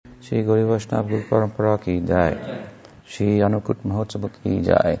श्री गौरी वैष्णव गुरु परंपरा की जय। श्री अनुकूट महोत्सव की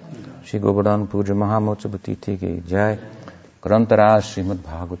जय। श्री गोवर्धन-पुजा महामहोत्सव तिथि की जय। ग्रंथराज श्रीमद्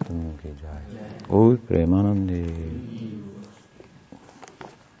भागवतम की जय। ओम प्रेमानंदे।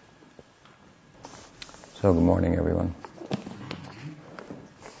 So good morning, everyone.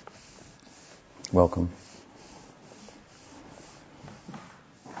 Welcome.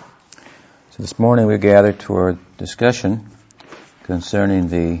 So this morning we gathered to our discussion concerning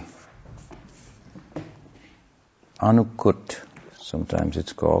the Anukut, sometimes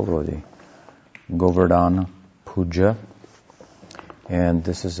it's called, or the Govardhana-puja. And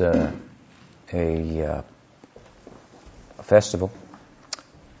this is a festival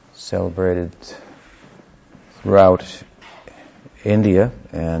celebrated throughout India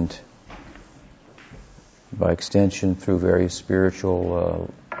and by extension through various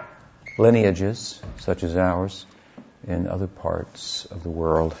spiritual lineages, such as ours, in other parts of the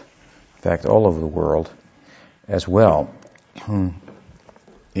world, in fact all over the world as well.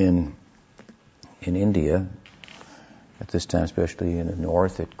 In India, at this time, especially in the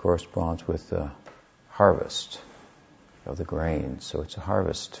north, it corresponds with the harvest of the grains. So it's a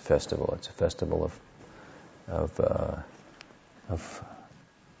harvest festival. It's a festival of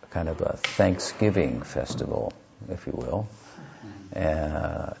kind of a Thanksgiving festival, if you will,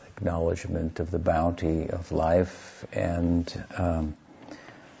 acknowledgement of the bounty of life and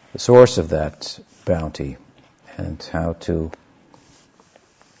the source of that bounty and how to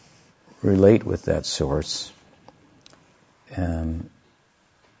relate with that source in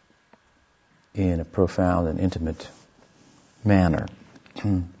a profound and intimate manner.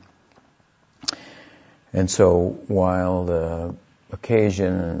 And so while the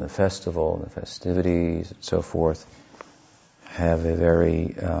occasion and the festival and the festivities and so forth have a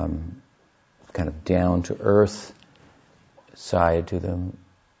very kind of down-to-earth side to them,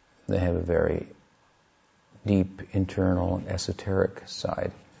 they have a very deep internal and esoteric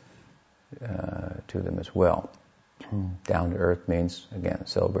side to them as well. Down to earth means, again, a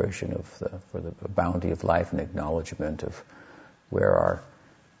celebration for the bounty of life and acknowledgement of where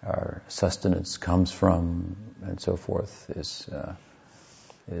our sustenance comes from and so forth is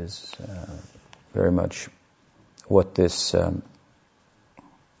very much what this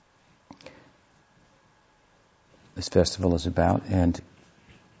festival is about, and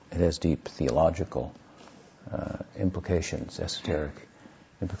it has deep theological implications, esoteric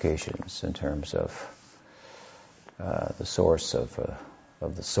implications in terms of the source of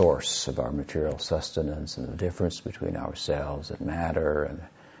the source of our material sustenance and the difference between ourselves and matter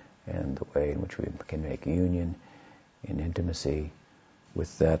and the way in which we can make union in intimacy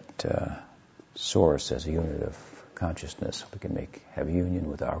with that source as a unit of consciousness. We can have union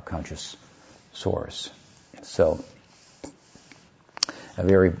with our conscious source. So a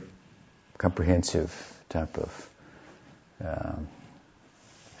very comprehensive type of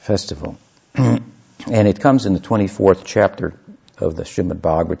festival. And it comes in the 24th chapter of the Srimad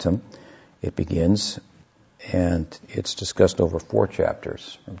Bhagavatam. It begins, and it's discussed over 4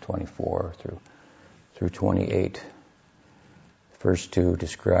 chapters, from 24 through 28. First 2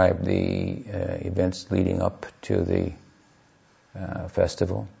 describe the events leading up to the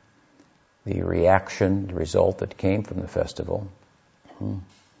festival, the reaction, the result that came from the festival.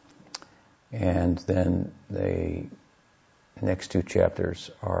 And then the next 2 chapters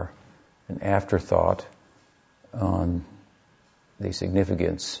are an afterthought on the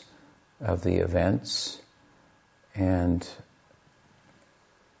significance of the events and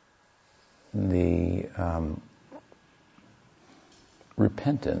the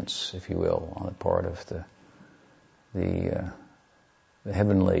repentance, if you will, on the part of the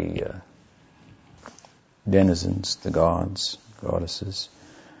heavenly denizens, the gods, goddesses,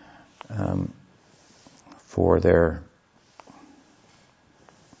 for their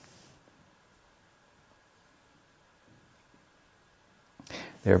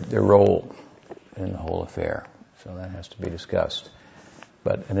role in the whole affair. So that has to be discussed.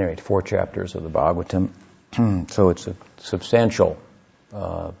 But at any rate, 4 chapters of the Bhagavatam. So it's a substantial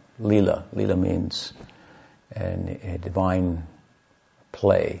lila. Lila means a divine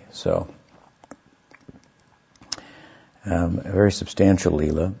play. So a very substantial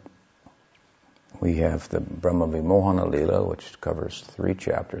lila. We have the Brahma Vimohana Lila, which covers 3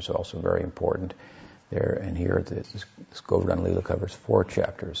 chapters, also very important there. And here, this Govardhana Lila covers 4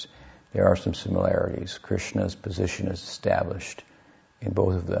 chapters. There are some similarities. Krishna's position is established in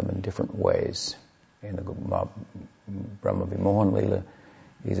both of them in different ways. In the Brahma Vimohana Lila,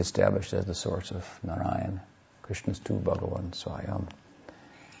 he's established as the source of Narayan, Krishna's tu Bhagavan Swayam.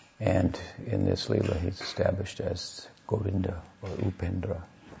 And in this Leela, he's established as Govinda or Upendra,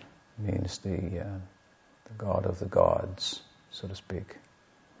 means the God of the gods, so to speak.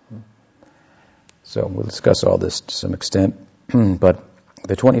 So we'll discuss all this to some extent, but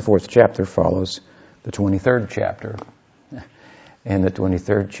the 24th chapter follows the 23rd chapter. In the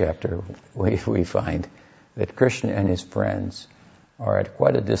 23rd chapter, we find that Krishna and his friends are at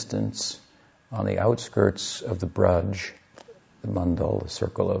quite a distance on the outskirts of the Braj, the mandal, the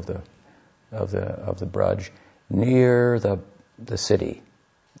circle of the Braj, near the city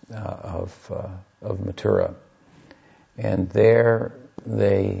of Mathura, and there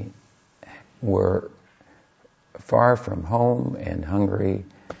they were far from home and hungry,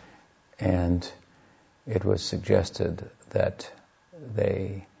 and it was suggested that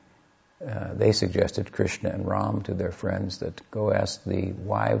they suggested, Krishna and Ram, to their friends, that go ask the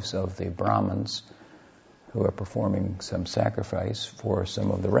wives of the Brahmins who are performing some sacrifice for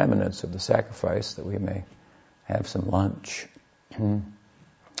some of the remnants of the sacrifice, that we may have some lunch.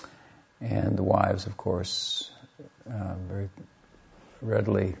 And the wives, of course, very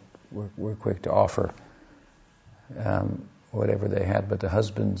readily were quick to offer whatever they had, but the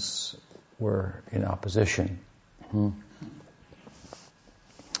husbands were in opposition.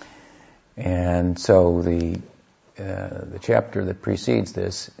 And so the chapter that precedes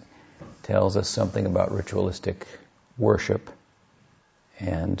this tells us something about ritualistic worship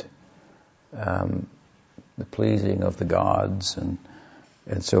and the pleasing of the gods and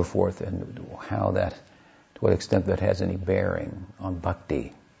so forth, and how that, to what extent that has any bearing on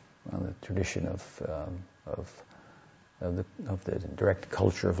bhakti, on the tradition of the direct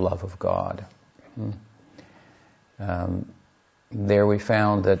culture of love of God. There we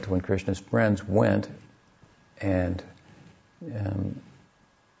found that when Krishna's friends went and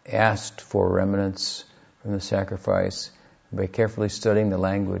asked for remnants from the sacrifice, by carefully studying the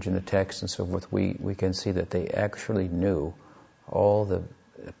language and the text and so forth, we can see that they actually knew all the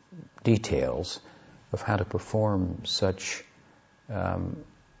details of how to perform such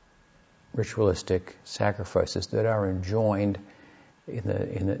ritualistic sacrifices that are enjoined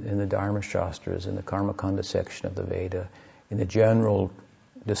in the Dharma Shastras, in the Karmakanda section of the Veda, in the general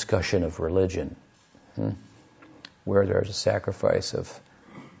discussion of religion, where there's a sacrifice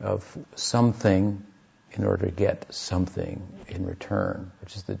of something in order to get something in return,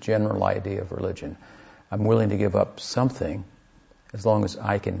 which is the general idea of religion. I'm willing to give up something as long as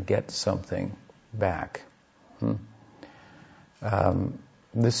I can get something back.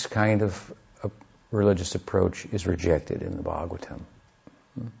 This kind of religious approach is rejected in the Bhagavatam.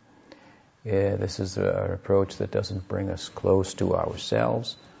 This is an approach that doesn't bring us close to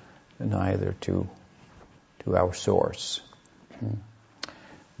ourselves, and neither to our source.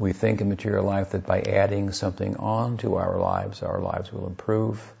 We think in material life that by adding something on to our lives will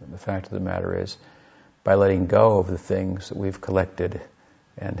improve. And the fact of the matter is, by letting go of the things that we've collected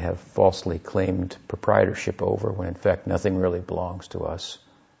and have falsely claimed proprietorship over, when in fact nothing really belongs to us,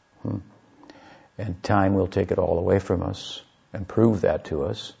 and time will take it all away from us and prove that to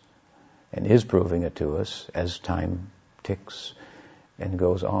us, and is proving it to us as time ticks and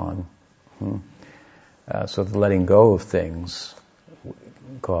goes on. So the letting go of things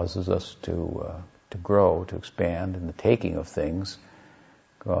causes us to grow, to expand, and the taking of things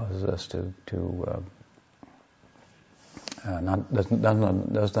causes us does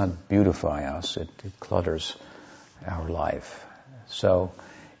not beautify us. It clutters our life. So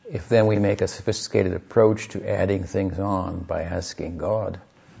if then we make a sophisticated approach to adding things on by asking God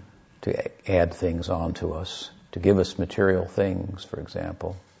to add things on to us, to give us material things, for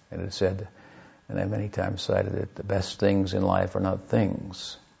example, and it said, and I many times cited it, the best things in life are not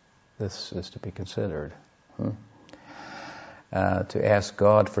things. This is to be considered. To ask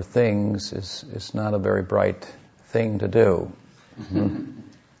God for things is not a very bright thing to do.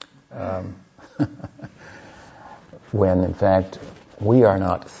 When in fact we are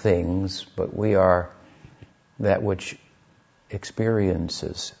not things, but we are that which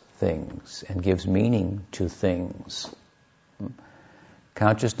experiences things and gives meaning to things.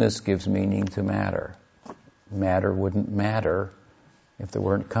 Consciousness gives meaning to matter. Matter wouldn't matter if there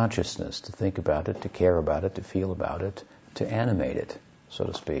weren't consciousness to think about it, to care about it, to feel about it, to animate it, so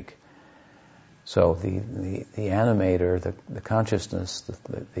to speak. So the animator, the consciousness,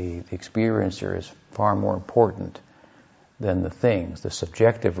 the experiencer is far more important than the things. The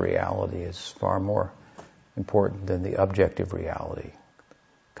subjective reality is far more important than the objective reality.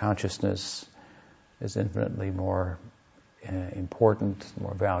 Consciousness is infinitely more important,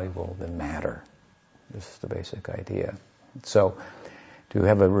 more valuable than matter. This is the basic idea. So to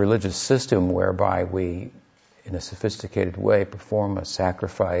have a religious system whereby we, in a sophisticated way, perform a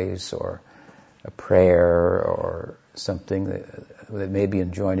sacrifice or a prayer or something that may be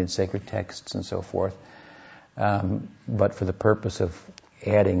enjoined in sacred texts and so forth, but for the purpose of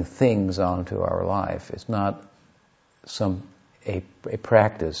adding things onto our life. It's not a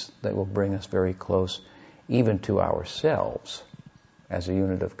practice that will bring us very close even to ourselves as a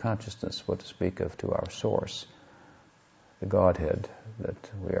unit of consciousness, what to speak of to our source, the Godhead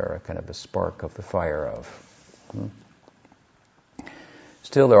that we are a kind of a spark of the fire of.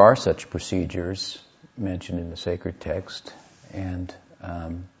 Still, there are such procedures mentioned in the sacred text, and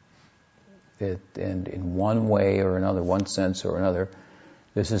in one way or another, one sense or another,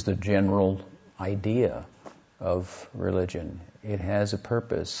 this is the general idea of religion. It has a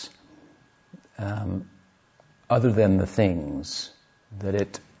purpose other than the things that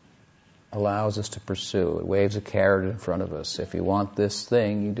it allows us to pursue. It waves a carrot in front of us. If you want this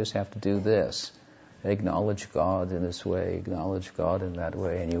thing, you just have to do this. Acknowledge God in this way, acknowledge God in that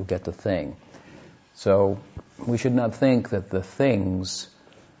way, and you'll get the thing. So we should not think that the things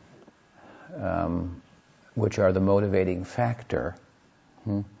which are the motivating factor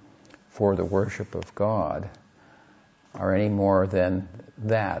for the worship of God are any more than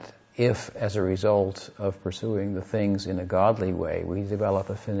that. If, as a result of pursuing the things in a godly way, we develop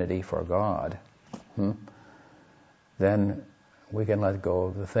affinity for God, then we can let go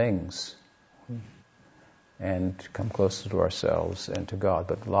of the things and come closer to ourselves and to God.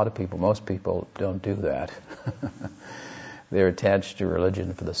 But a lot of people, most people, don't do that. They're attached to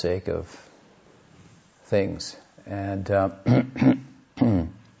religion for the sake of things and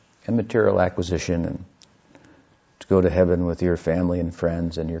material acquisition, and to go to heaven with your family and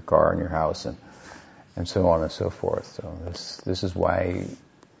friends and your car and your house and so on and so forth. So this is why,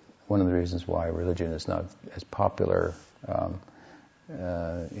 one of the reasons why religion is not as popular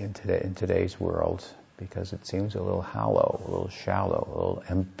in today's world, because it seems a little hollow, a little shallow, a little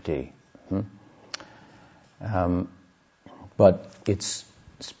empty. But it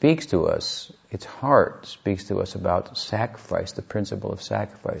speaks to us, its heart speaks to us about sacrifice, the principle of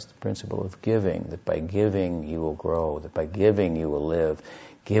sacrifice, the principle of giving, that by giving you will grow, that by giving you will live.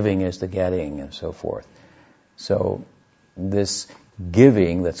 Giving is the getting, and so forth. So this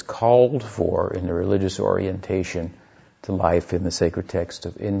giving that's called for in the religious orientation to life in the sacred text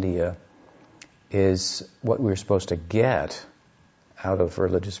of India is what we're supposed to get out of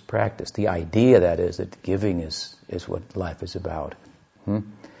religious practice. The idea, that is, that giving is what life is about.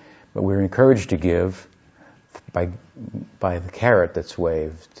 But we're encouraged to give by the carrot that's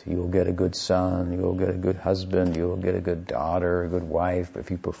waved. You will get a good son, you will get a good husband, you will get a good daughter, a good wife,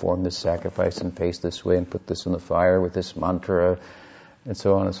 if you perform this sacrifice and face this way and put this in the fire with this mantra, and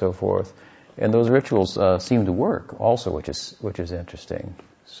so on and so forth. And those rituals seem to work also, which is interesting.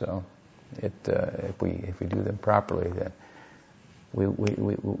 So if we do them properly, then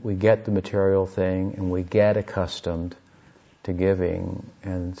we get the material thing, and we get accustomed to giving,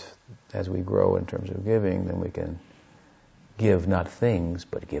 and as we grow in terms of giving, then we can give not things,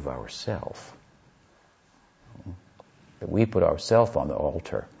 but give ourselves. That we put ourselves on the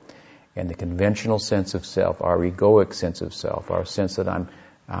altar, and the conventional sense of self, our egoic sense of self, our sense that I'm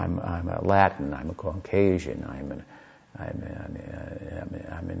a Latin, I'm a Caucasian, I'm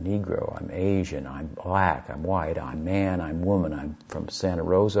a Negro, I'm Asian, I'm black, I'm white, I'm man, I'm woman, I'm from Santa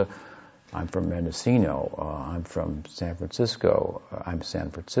Rosa, I'm from Mendocino, I'm from San Francisco, I'm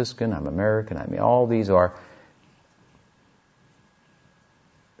San Franciscan, I'm American. I mean, all these are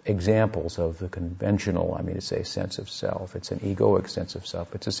examples of the conventional, sense of self. It's an egoic sense of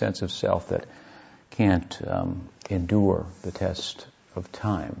self. It's a sense of self that can't endure the test of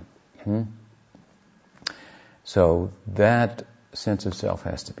time. So that sense of self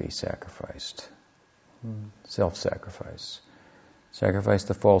has to be sacrificed. Self-sacrifice. Sacrifice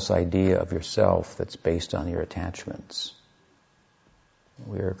the false idea of yourself that's based on your attachments.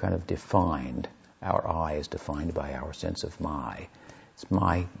 We're kind of defined. Our I is defined by our sense of my. It's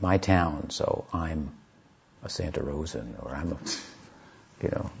my town, so I'm a Santa Rosan, or I'm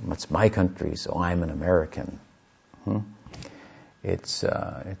it's my country, so I'm an American. It's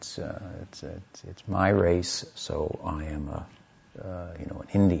my race, so I am an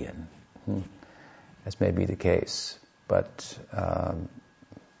Indian. That's maybe the case. But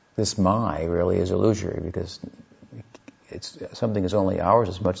this my really is illusory, because something is only ours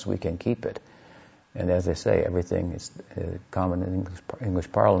as much as we can keep it. And as I say, everything is common in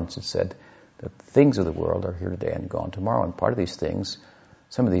English parlance. It's said that things of the world are here today and gone tomorrow. And part of these things,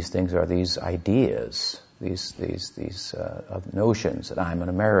 some of these things are these ideas, these notions that I'm an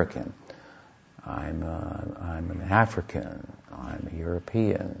American, I'm an African, I'm a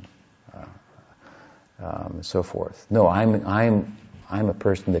European. And so forth. No, I'm a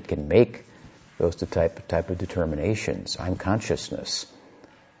person that can make those type of determinations. I'm consciousness.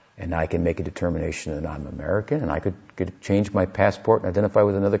 And I can make a determination that I'm American, and I could change my passport and identify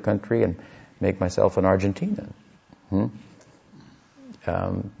with another country and make myself an Argentinian.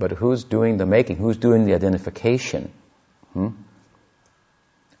 But who's doing the making? Who's doing the identification?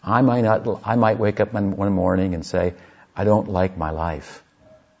 I might wake up one morning and say, I don't like my life.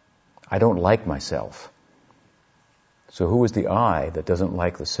 I don't like myself. So who is the I that doesn't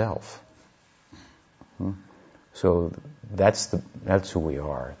like the self? So that's who we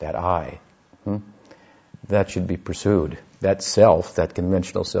are, that I. That should be pursued. That self, that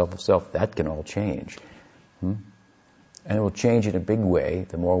conventional self of self, that can all change. And it will change in a big way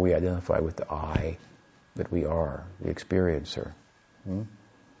the more we identify with the I that we are, the experiencer.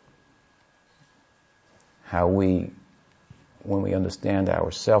 How when we understand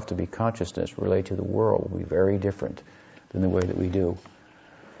ourself to be consciousness, relate to the world will be very different than the way that we do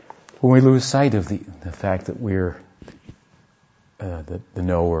when we lose sight of the fact that we're the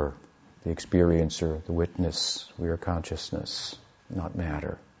knower, the experiencer, the witness. We are consciousness, not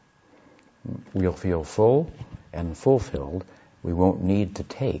matter. We'll feel full and fulfilled. We won't need to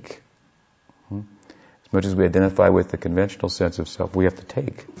take. As much as we identify with the conventional sense of self, we have to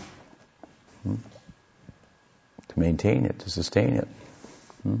take. To maintain it, to sustain it.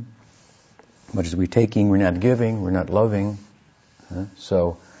 As much as we're taking, we're not giving, we're not loving.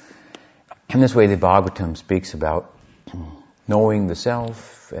 So, in this way the Bhagavatam speaks about knowing the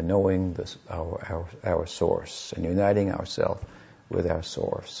self and knowing our source, and uniting ourselves with our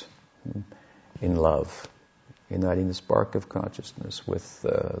source in love, uniting the spark of consciousness with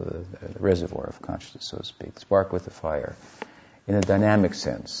the reservoir of consciousness, so to speak, the spark with the fire, in a dynamic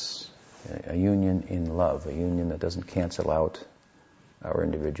sense, a union in love, a union that doesn't cancel out our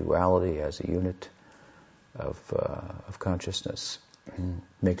individuality as a unit of consciousness,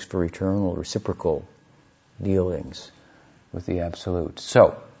 makes for eternal reciprocal dealings with the Absolute.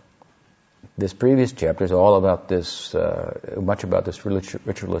 So, this previous chapter is all about this, much about this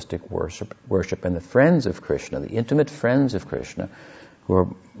ritualistic worship, and the friends of Krishna, the intimate friends of Krishna, who are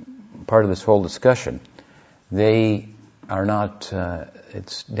part of this whole discussion. They are not,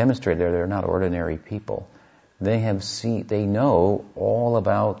 it's demonstrated there, they're not ordinary people. They know all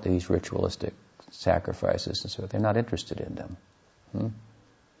about these ritualistic sacrifices, and so they're not interested in them.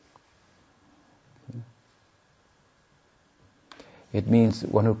 It means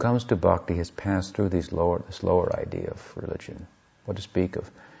that one who comes to bhakti has passed through this lower idea of religion. What to speak of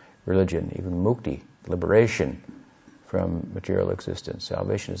religion, even mukti, liberation from material existence.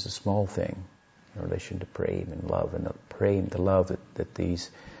 Salvation is a small thing in relation to prema and love, and the love that these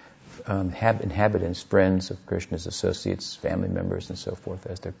inhabitants, friends of Krishna's associates, family members, and so forth,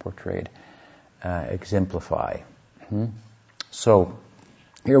 as they're portrayed, exemplify. So,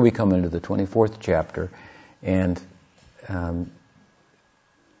 here we come into the 24th chapter, and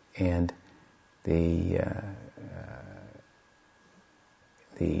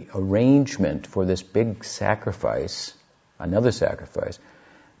the arrangement for this big sacrifice, another sacrifice,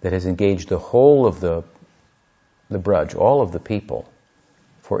 that has engaged the whole of the Braj, all of the people,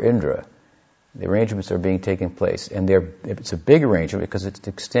 for Indra. The arrangements are being taken place, and it's a big arrangement because it's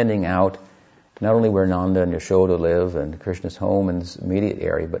extending out not only where Nanda and Yashoda live and Krishna's home in this immediate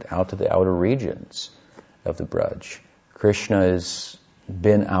area, but out to the outer regions of the Braj. Krishna has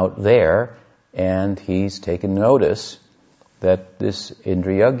been out there, and he's taken notice that this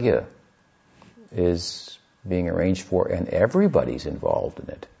Indra Yagya is being arranged for, and everybody's involved in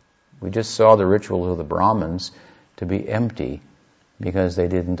it. We just saw the rituals of the Brahmins to be empty because they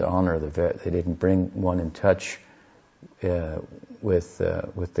didn't honor they didn't bring one in touch with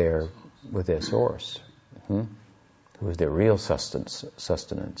their source, who is their real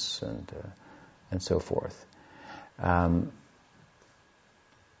sustenance and so forth.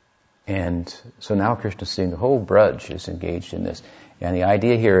 And so now Krishna's seeing the whole Braj is engaged in this, and the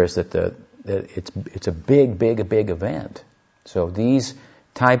idea here is that it's a big event. So these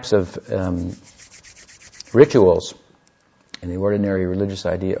types of rituals in the ordinary religious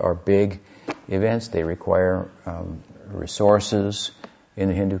idea are big events. They require resources in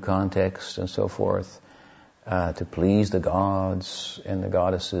the Hindu context and so forth. To please the gods and the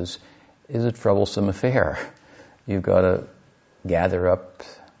goddesses is a troublesome affair. You've got to gather up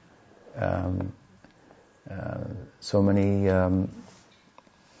so many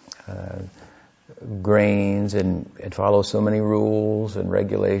grains and follow so many rules and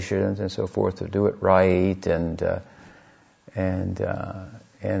regulations and so forth to do it right, and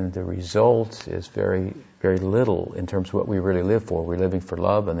the result is very, very little in terms of what we really live for. We're living for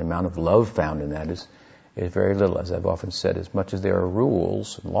love, and the amount of love found in that is very little. As I've often said, as much as there are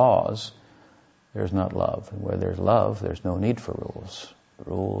rules and laws, there's not love. And where there's love, there's no need for rules.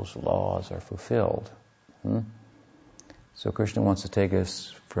 Rules, laws are fulfilled. So Krishna wants to take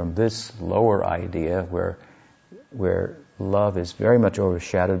us from this lower idea where love is very much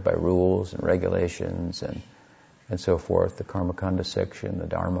overshadowed by rules and regulations and so forth, the Karmakanda section, the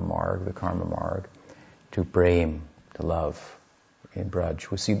Dharma Marg, the Karma Marg, to prem, to love in Braj.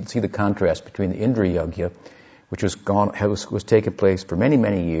 We see the contrast between the Indra Yagya, which was taking place for many,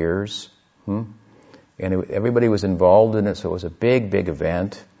 many years, and everybody was involved in it, so it was a big, big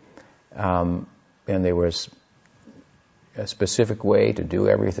event, and there was a specific way to do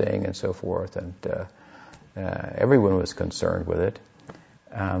everything and so forth, and everyone was concerned with it.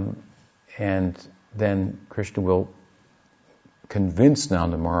 And then Krishna will convince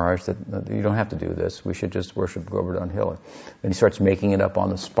Nanda Maharaj that you don't have to do this, we should just worship Govardhan Hill. Then he starts making it up on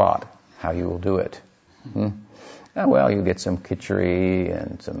the spot, how you will do it. Well, you get some khichdi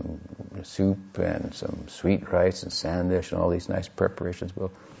and some soup and some sweet rice and sandish and all these nice preparations.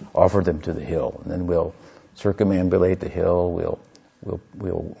 We'll offer them to the hill, and then we'll circumambulate the hill.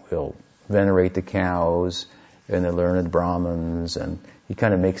 We'll venerate the cows and the learned Brahmins, and he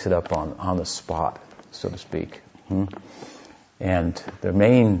kind of makes it up on the spot, so to speak. And the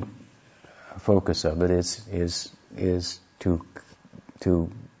main focus of it is to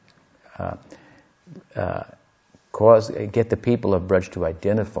get the people of Braj to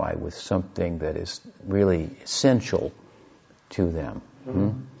identify with something that is really essential to them.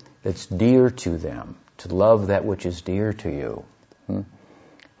 That's dear to them. To love that which is dear to you.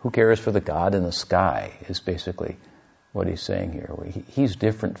 Who cares for the God in the sky is basically what he's saying here. He's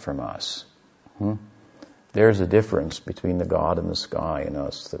different from us. There's a difference between the God in the sky and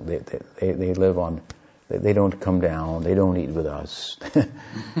us. They live on, they don't come down, they don't eat with us.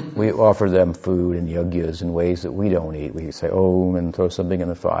 We offer them food and yagyas in ways that we don't eat. We say Om and throw something in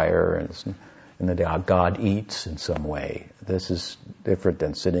the fire, and the God eats in some way. This is different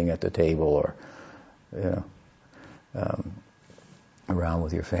than sitting at the table or around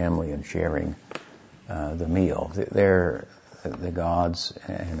with your family and sharing the meal. They're the gods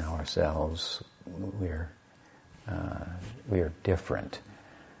and ourselves. We are different.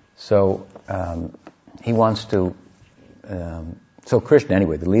 So he wants to. So Krishna,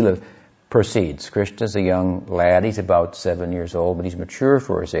 anyway, the Leela proceeds. Krishna's a young lad. He's about 7 years old, but he's mature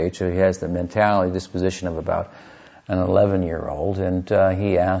for his age. So he has the mentality, disposition of about an 11-year-old. And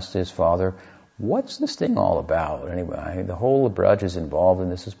he asked his father, "What's this thing all about?" Anyway, the whole of Braj is involved in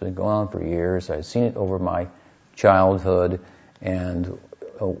this. It's been going on for years. I've seen it over my childhood, and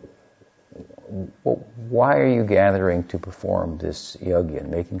why are you gathering to perform this yajna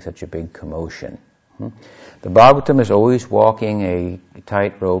and making such a big commotion? The Bhagavatam is always walking a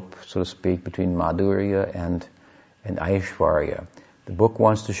tightrope, so to speak, between Madhurya and Aishwarya. The book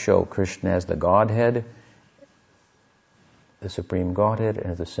wants to show Krishna as the Godhead, the Supreme Godhead,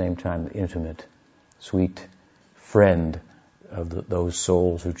 and at the same time the intimate, sweet friend of those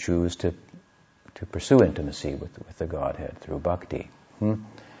souls who choose to pursue intimacy with the Godhead through bhakti.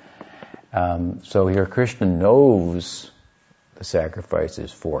 So here Krishna knows the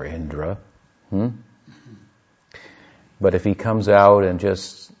sacrifices for Indra. But if he comes out and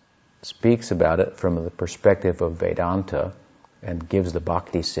just speaks about it from the perspective of Vedanta and gives the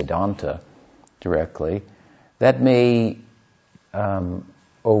bhakti siddhanta directly, that may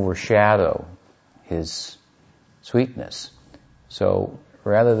overshadow his sweetness. So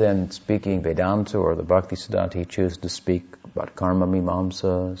rather than speaking Vedanta or the bhakti siddhanta, he chooses to speak about karma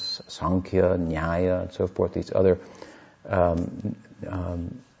mimamsa, sankhya, nyaya, and so forth, these other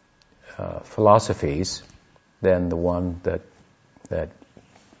philosophies than the one that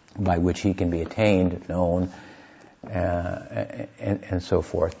by which he can be attained, known, and so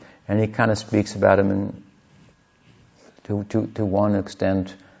forth. And he kind of speaks about him to one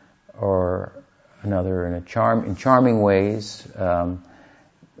extent or another in charming ways,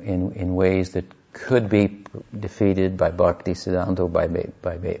 in ways that could be defeated by bhakti siddhanta, by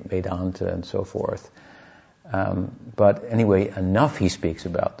Vedanta, and so forth. But anyway, enough he speaks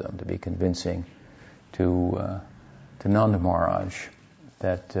about them to be convincing to Nanda Maharaj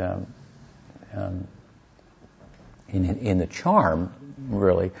that in the charm,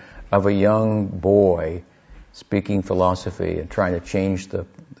 really, of a young boy speaking philosophy and trying to change the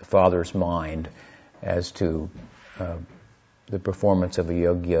father's mind as to the performance of a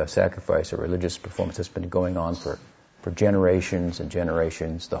yogya, sacrifice, or religious performance that's been going on for generations and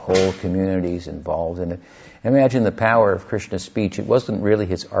generations. The whole community's involved in it. Imagine the power of Krishna's speech. It wasn't really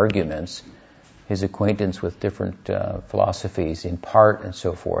his arguments, his acquaintance with different philosophies in part and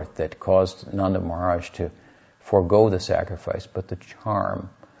so forth that caused Nanda Maharaj to forego the sacrifice, but the charm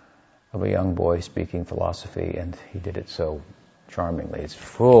of a young boy speaking philosophy, and he did it so charmingly. It's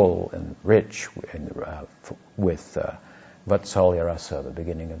full and rich with Vatsalya Rasa, the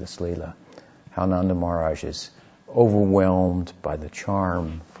beginning of the Leela. How Nanda Maharaj is overwhelmed by the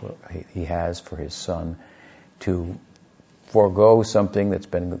charm he has for his son to forego something that's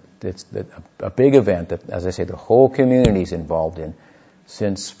a big event that, as I say, the whole community is involved in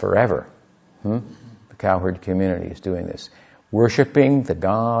since forever. The cowherd community is doing this. Worshipping the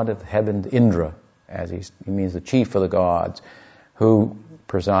god of heaven, Indra, as he means the chief of the gods, who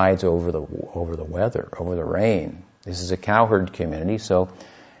presides over the weather, over the rain. This is a cowherd community, so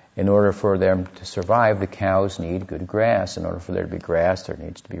in order for them to survive, the cows need good grass. In order for there to be grass, there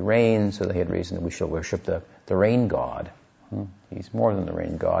needs to be rain, so they had reason that we shall worship the rain god. He's more than the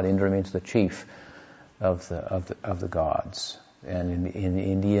rain god. Indra means the chief of the gods. And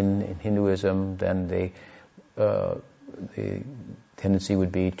in Hinduism, then the tendency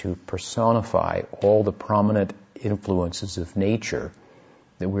would be to personify all the prominent influences of nature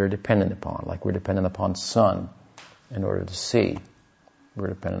that we're dependent upon. Like we're dependent upon sun in order to see. We're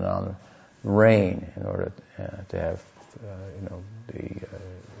dependent on rain in order to have, the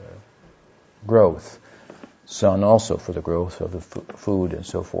growth. Sun also for the growth of the food and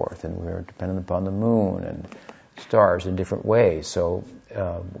so forth. And we're dependent upon the moon and stars in different ways. So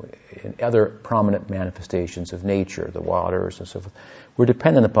in other prominent manifestations of nature, the waters and so forth, we're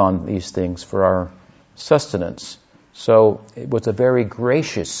dependent upon these things for our sustenance. So it was a very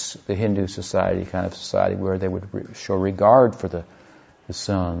gracious, the Hindu society, kind of society, where they would show regard for the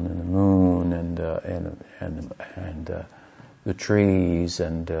sun and the moon and the trees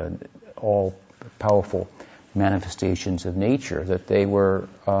and all powerful manifestations of nature, that they were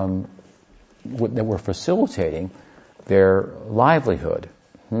facilitating their livelihood,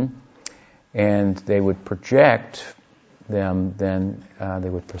 and they would project them. Then they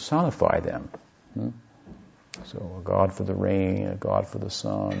would personify them. So a god for the rain, a god for the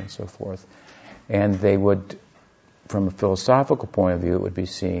sun, and so forth. And they would, from a philosophical point of view, it would be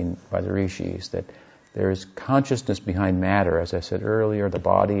seen by the rishis that there is consciousness behind matter. As I said earlier, the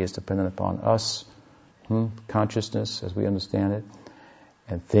body is dependent upon us, consciousness as we understand it.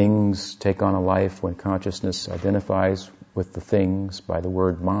 And things take on a life when consciousness identifies with the things by the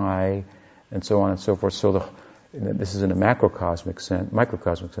word my, and so on and so forth. So this is in a microcosmic sense.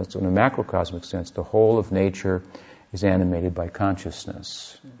 So in a macrocosmic sense, the whole of nature is animated by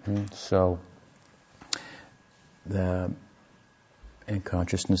consciousness. So, and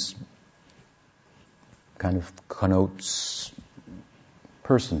consciousness kind of connotes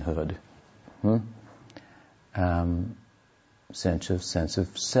personhood, sense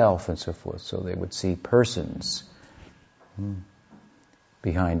of self and so forth. So they would see persons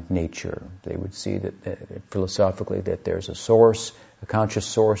behind nature. They would see that philosophically that there's a source, a conscious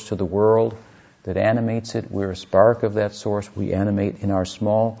source to the world that animates it. We're a spark of that source. We animate in our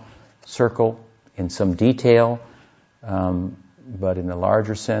small circle in some detail, but in a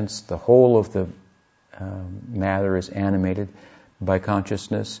larger sense, the whole of the matter is animated by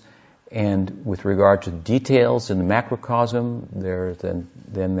consciousness. And with regard to details in the macrocosm, there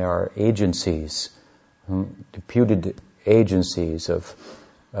are agencies, deputed agencies of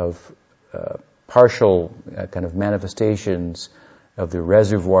partial kind of manifestations of the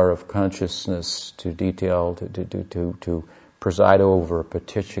reservoir of consciousness to detail, to preside over a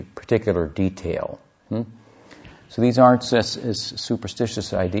particular detail. So these aren't as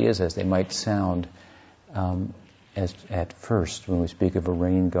superstitious ideas as they might sound as at first when we speak of a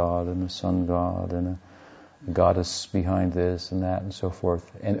rain god and a sun god and a goddess behind this and that and so forth.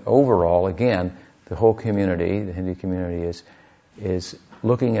 And overall, again, the whole community, the Hindu community, is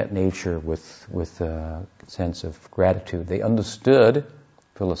looking at nature with a sense of gratitude. They understood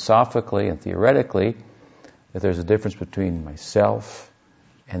philosophically and theoretically that there's a difference between myself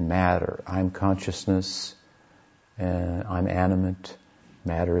and matter. I'm consciousness, and I'm animate.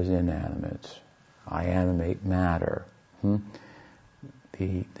 Matter is inanimate. I animate matter.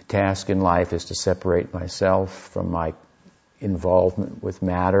 The task in life is to separate myself from my involvement with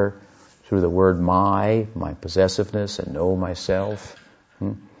matter through the word my possessiveness, and know myself.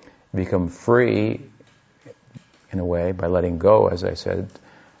 Become free, in a way, by letting go, as I said,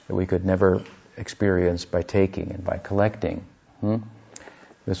 that we could never experience by taking and by collecting.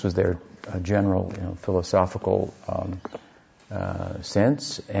 This was their general, philosophical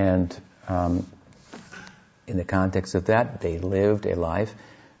sense, and in the context of that, they lived a life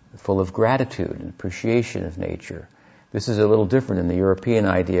full of gratitude and appreciation of nature. This is a little different in the European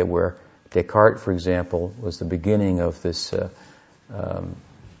idea, where Descartes, for example, was the beginning of this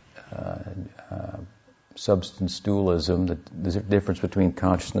substance dualism, the difference between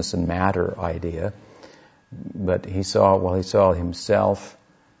consciousness and matter idea. But he saw himself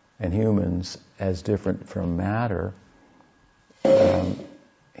and humans as different from matter,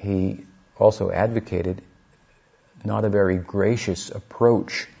 he also advocated not a very gracious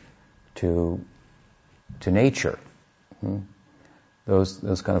approach to nature.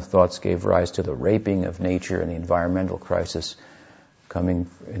 Those kind of thoughts gave rise to the raping of nature and the environmental crisis coming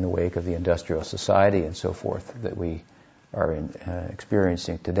in the wake of the industrial society and so forth that we are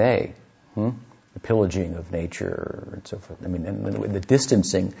experiencing today. The pillaging of nature and so forth. I mean, and the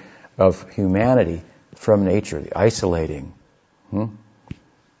distancing of humanity from nature, the isolating.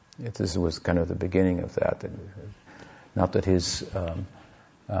 This was kind of the beginning of that. Not that his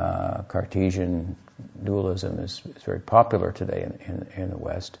Cartesian dualism is very popular today in the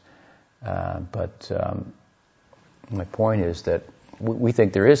West, but my point is that we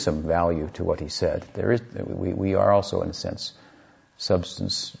think there is some value to what he said. We are also, in a sense,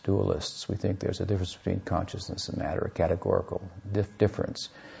 substance dualists. We think there's a difference between consciousness and matter, a categorical difference.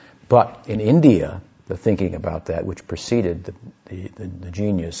 But in India, the thinking about that, which preceded the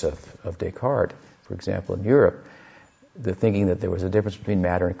genius of Descartes, for example, in Europe, the thinking that there was a difference between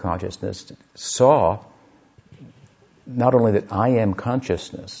matter and consciousness saw not only that I am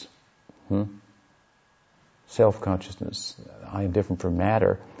consciousness, self-consciousness, I am different from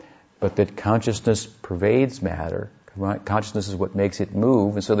matter, but that consciousness pervades matter. Consciousness is what makes it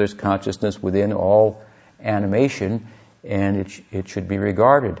move, and so there's consciousness within all animation, and it should be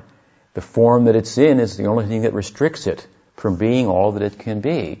regarded. The form that it's in is the only thing that restricts it from being all that it can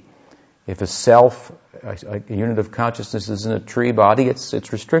be. If a unit of consciousness is in a tree body, it's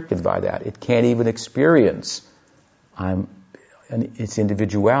restricted by that. It can't even experience its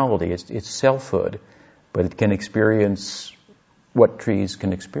individuality, its selfhood, but it can experience what trees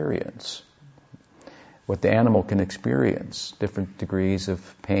can experience, what the animal can experience, different degrees of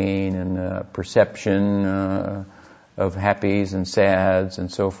pain and perception of happies and sads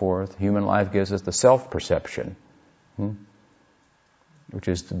and so forth. Human life gives us the self-perception, which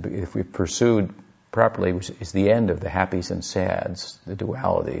is, if we pursued properly, which is the end of the happies and sads, the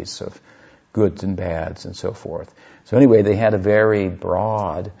dualities of goods and bads and so forth. So anyway, they had a very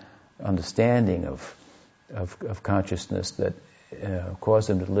broad understanding of consciousness that caused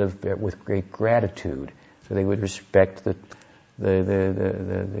them to live with great gratitude. So they would respect the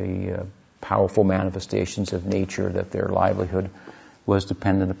powerful manifestations of nature that their livelihood was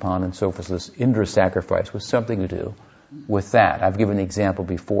dependent upon and so forth. So this Indra sacrifice was something to do with that. I've given an example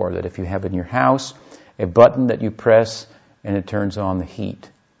before that if you have in your house a button that you press and it turns on the heat.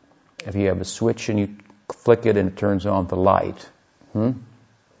 If you have a switch and you flick it and it turns on the light.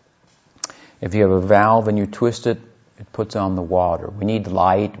 If you have a valve and you twist it, it puts on the water. We need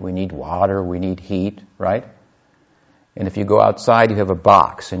light, we need water, we need heat, right? And if you go outside, you have a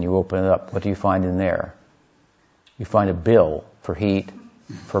box and you open it up. What do you find in there? You find a bill for heat,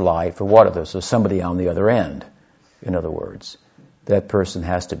 for light, for water. There's somebody on the other end, in other words. That person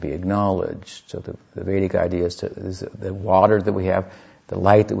has to be acknowledged. So the Vedic idea is the water that we have, the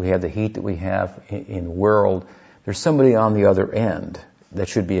light that we have, the heat that we have in the world. There's somebody on the other end that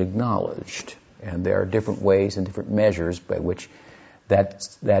should be acknowledged. And there are different ways and different measures by which that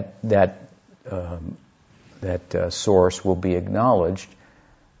source will be acknowledged,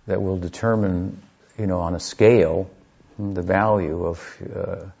 that will determine, on a scale, the value of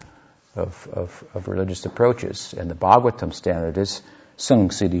religious approaches. And the Bhagavatam standard is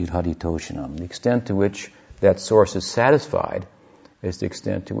Samsiddhi Haritoshanam. The extent to which that source is satisfied is the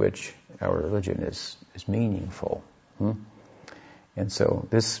extent to which our religion is meaningful. And so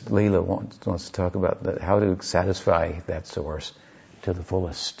this Leela wants to talk about how to satisfy that source to the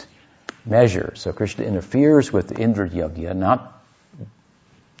fullest measure. So Krishna interferes with the Indra Yagya, not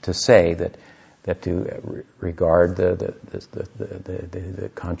to say that to regard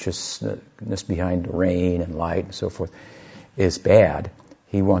the consciousness behind rain and light and so forth is bad.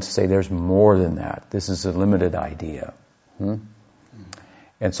 He wants to say there's more than that. This is a limited idea.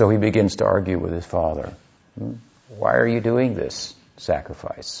 And so he begins to argue with his father. Why are you doing this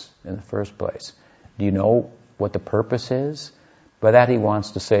sacrifice in the first place? Do you know what the purpose is? By that he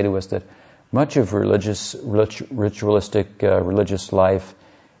wants to say to us that much of ritualistic religious life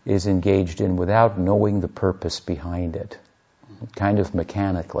is engaged in without knowing the purpose behind it, kind of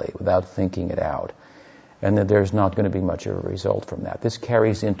mechanically, without thinking it out, and that there's not going to be much of a result from that. This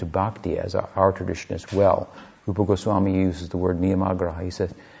carries into bhakti as our tradition as well. Rupa Goswami uses the word niyamagraha. He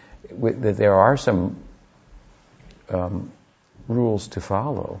says that there are some rules to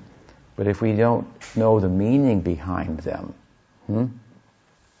follow, but if we don't know the meaning behind them,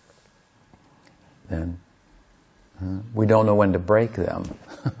 then we don't know when to break them.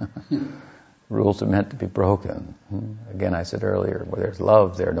 Rules are meant to be broken. Again, I said earlier, where there's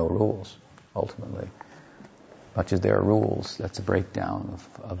love, there are no rules, ultimately. Much as there are rules, that's a breakdown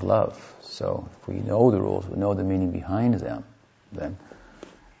of love. So if we know the rules, we know the meaning behind them, then,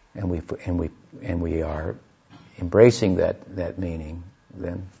 and we are embracing that meaning,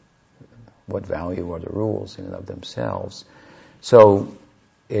 then what value are the rules in and of themselves? So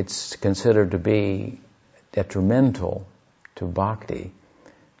it's considered to be detrimental to bhakti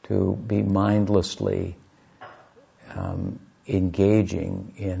to be mindlessly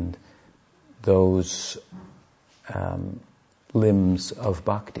engaging in those limbs of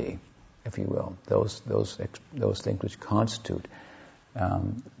bhakti, if you will, those things which constitute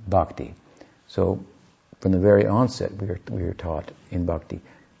bhakti. So, from the very onset, we are taught in bhakti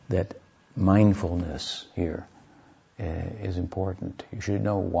that mindfulness here is important. You should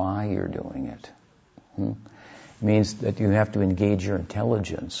know why you're doing it. It means that you have to engage your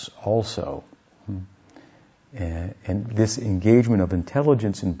intelligence also. And this engagement of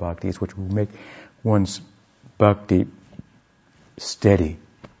intelligence in bhakti is what will make one's bhakti steady.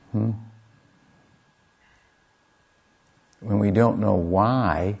 When we don't know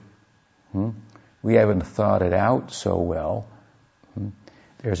why, we haven't thought it out so well,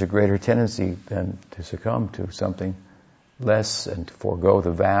 there's a greater tendency then to succumb to something less and to forego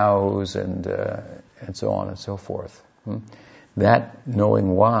the vows and so on and so forth. That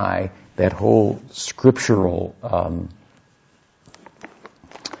knowing why, that whole scriptural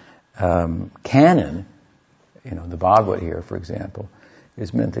canon, the Bhagavad here, for example,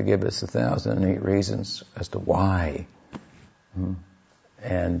 is meant to give us 1,008 reasons as to why,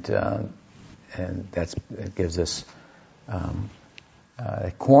 and it gives us,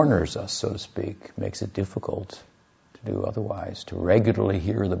 it corners us, so to speak, makes it difficult to do otherwise, to regularly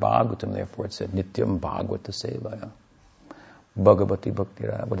hear the Bhagavatam. Therefore it said, Nityam Bhagavata Sevaya. Bhagavati Bhakti,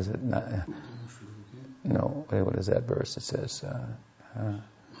 what is it? No, what is that verse? It says,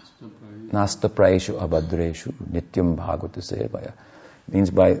 Nasta Praeshu Abhadreshu Nityam Bhagavata Sevaya. It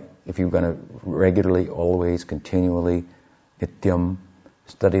means if you're going to regularly, always, continually, Nityam,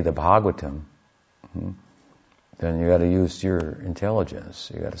 study the Bhagavatam, then you got to use your intelligence.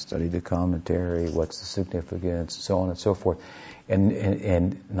 You got to study the commentary, what's the significance, so on and so forth.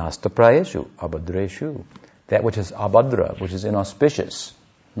 And Nasta Praeshu Abhadreshu. That which is abhadra, which is inauspicious,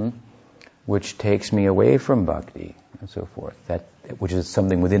 which takes me away from bhakti, and so forth. That which is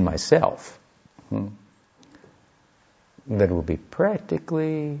something within myself, that will be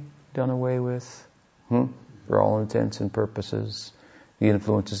practically done away with, for all intents and purposes. The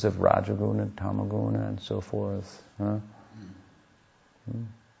influences of rajaguna, tamaguna, and so forth.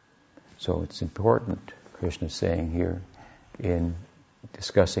 So it's important, Krishna is saying here, in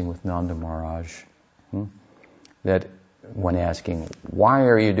discussing with Nanda Maharaj, that when asking, why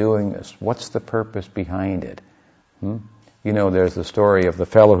are you doing this? What's the purpose behind it? There's the story of the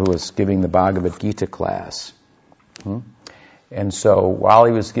fellow who was giving the Bhagavad Gita class. And so while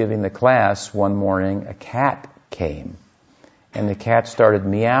he was giving the class, one morning a cat came. And the cat started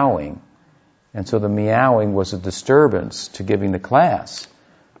meowing. And so the meowing was a disturbance to giving the class.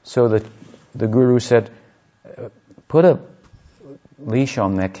 So the guru said, put a leash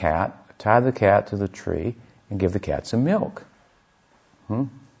on that cat, tie the cat to the tree, and give the cat some milk. And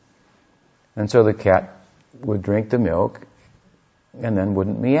so the cat would drink the milk and then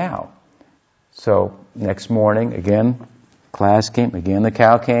wouldn't meow. So next morning, again, class came, again the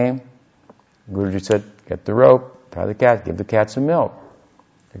cow came. Guruji said, get the rope, tie the cat, give the cat some milk.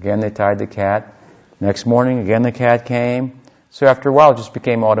 Again they tied the cat. Next morning, again the cat came. So after a while it just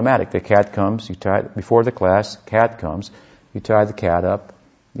became automatic. The cat comes, you tie it before the class, cat comes, you tie the cat up,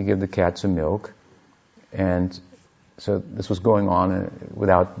 you give the cat some milk. And so this was going on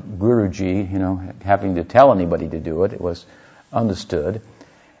without Guruji, having to tell anybody to do it. It was understood.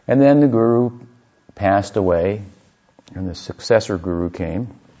 And then the Guru passed away, and the successor Guru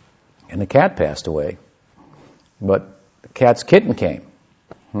came, and the cat passed away. But the cat's kitten came.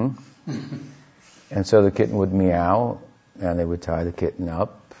 And so the kitten would meow, and they would tie the kitten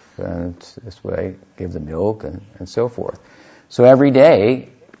up, and this way give the milk, and so forth. So every day,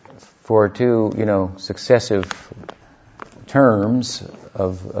 for two, successive terms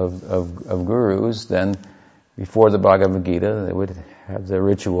of gurus, then before the Bhagavad Gita, they would have the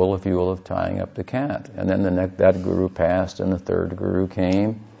ritual, if you will, of tying up the cat. And then that guru passed, and the third guru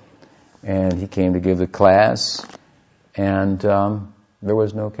came, and he came to give the class, and there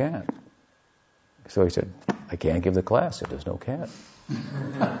was no cat. So he said, I can't give the class if there's no cat.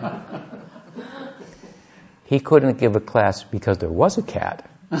 He couldn't give a class because there was a cat.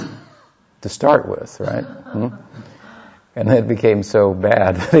 to start with, right? And then it became so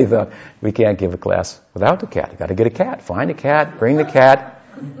bad that he thought, we can't give a class without the cat. You've got to get a cat. Find a cat, bring the cat,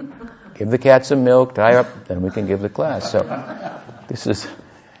 give the cat some milk, tie up, then we can give the class. So this is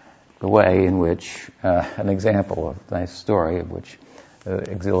the way in which, an example of a nice story of which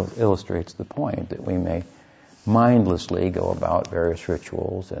illustrates the point that we may mindlessly go about various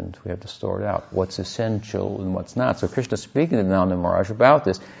rituals and we have to sort out what's essential and what's not. So Krishna's speaking to Nanda Maharaj about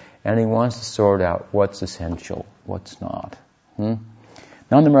this, and he wants to sort out what's essential, what's not. Nanda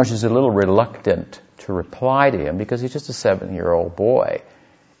Maharaj is a little reluctant to reply to him because he's just a 7-year-old boy.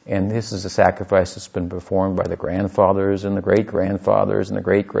 And this is a sacrifice that's been performed by the grandfathers and the great-grandfathers and the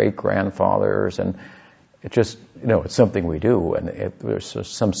great-great-grandfathers, and it just, it's something we do, and there's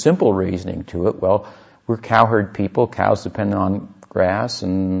some simple reasoning to it. Well, we're cow-herd people. Cows depend on grass,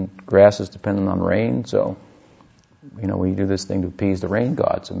 and grass is dependent on rain, so, we do this thing to appease the rain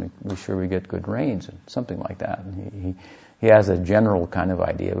gods, and we're sure we get good rains, and something like that. And he has a general kind of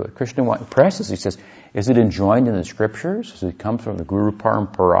idea, but Krishna presses, he says, is it enjoined in the scriptures? Does it come from the Guru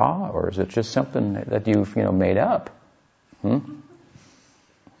Parampara, or is it just something that you've, made up?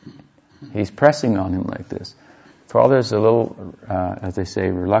 He's pressing on him like this. Father's a little, as they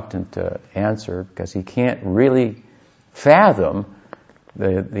say, reluctant to answer because he can't really fathom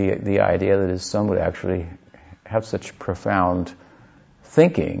the idea that his son would actually have such profound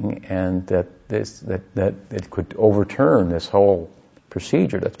thinking, and that it could overturn this whole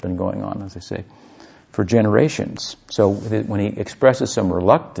procedure that's been going on, as they say, for generations. So when he expresses some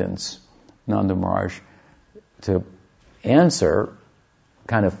reluctance, Nanda Maharaj, to answer,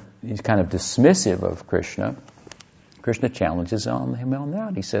 he's kind of dismissive of Krishna. Krishna challenges him on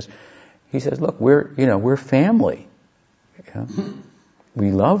that. He says, look, we're family.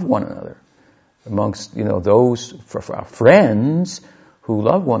 We love one another. Amongst, those for our friends who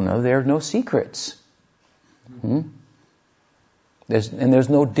love one another, there are no secrets. There's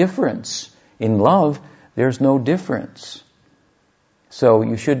no difference. In love, there's no difference. So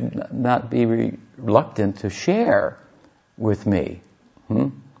you should not be reluctant to share with me.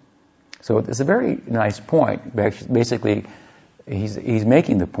 So it's a very nice point. Basically, he's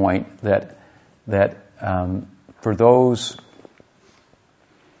making the point that for those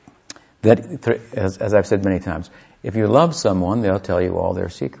that, as I've said many times, if you love someone, they'll tell you all their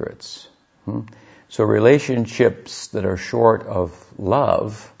secrets. So relationships that are short of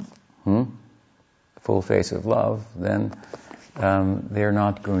love, full face of love, then they're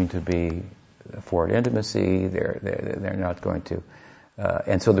not going to be afford intimacy. They're not going to.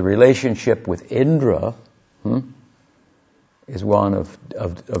 And so the relationship with Indra is one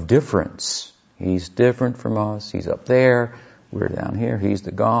of difference. He's different from us. He's up there. We're down here. He's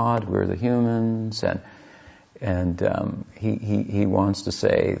the god. We're the humans. And he wants to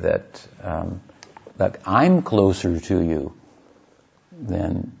say that I'm closer to you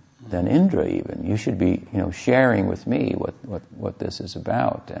than Indra even. You should be sharing with me what this is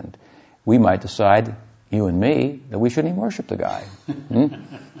about. And we might decide, you and me, that we shouldn't even worship the guy.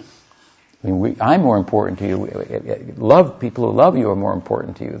 I'm more important to you. People who love you are more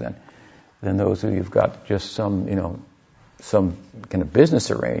important to you than those who you've got just some kind of business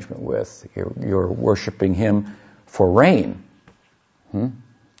arrangement with. You're worshiping him for rain,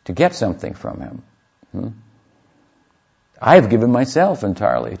 to get something from him. I've given myself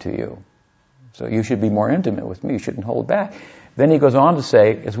entirely to you, so you should be more intimate with me. You shouldn't hold back. Then he goes on to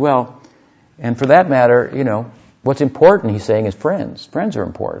say as well, and for that matter, what's important, he's saying, is friends. Friends are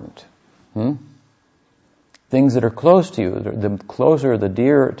important. Things that are close to you, the closer, the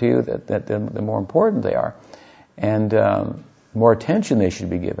dearer to you, the more important they are. And more attention they should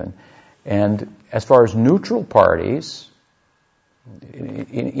be given. And as far as neutral parties,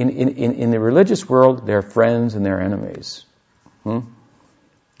 in the religious world, they're friends and they're enemies.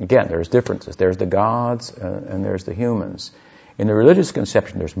 Again, there's differences. There's the gods and there's the humans. In the religious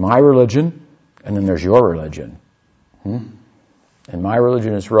conception, there's my religion and then there's your religion. And my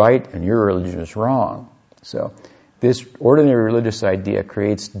religion is right and your religion is wrong. So this ordinary religious idea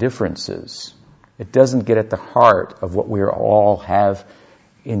creates differences. It doesn't get at the heart of what we all have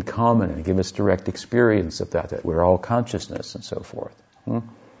in common and give us direct experience of that we're all consciousness and so forth.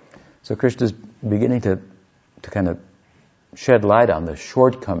 So Krishna's beginning to kind of shed light on the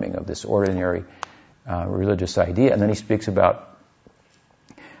shortcoming of this ordinary religious idea. And then he speaks about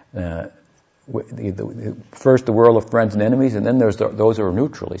first the world of friends and enemies, and then there's those who are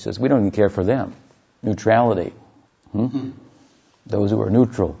neutral. He says, we don't even care for them. Neutrality. Those who are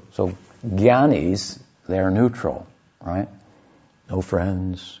neutral. So jnanis, they're neutral, right? No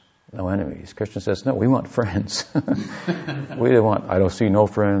friends, no enemies. Krishna says, no, we want friends. I don't see no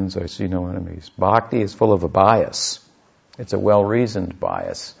friends, I see no enemies. Bhakti is full of a bias. It's a well-reasoned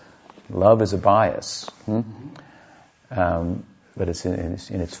bias. Love is a bias. But it's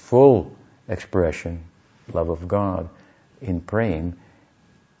in its full expression, love of God. In prema,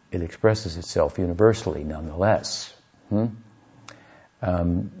 it expresses itself universally nonetheless. But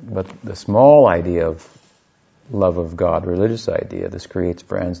the small idea of love of God, religious idea, this creates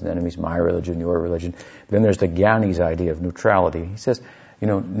friends and enemies, my religion, your religion. Then there's the Jnani's idea of neutrality. He says,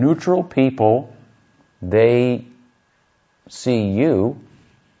 neutral people, they see you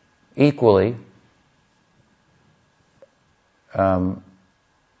equally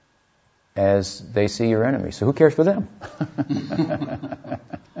as they see your enemy. So who cares for them?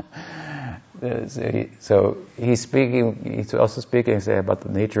 So he's also speaking about the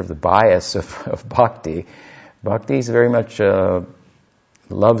nature of the bias of bhakti. Bhakti is very much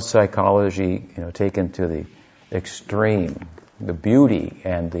love psychology, taken to the extreme. The beauty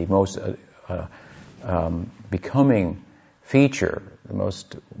and the most becoming feature, the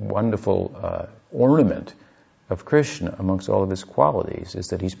most wonderful ornament of Krishna amongst all of his qualities is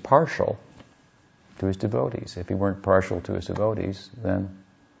that he's partial to his devotees. If he weren't partial to his devotees, then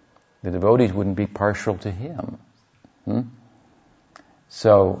the devotees wouldn't be partial to him.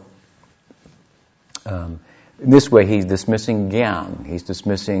 So, in this way, he's dismissing Gyan. He's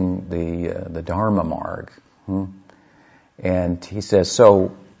dismissing the Dharma marg. And he says,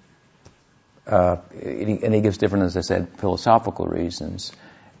 and he gives different, as I said, philosophical reasons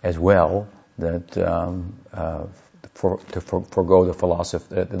as well, that to forego the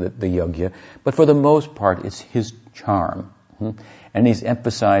philosophy, the yogya. But for the most part, it's his charm. And he's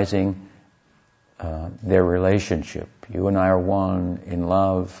emphasizing their relationship. You and I are one in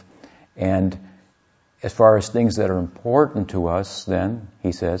love. And as far as things that are important to us, then,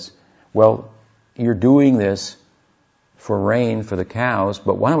 he says, well, you're doing this for rain for the cows,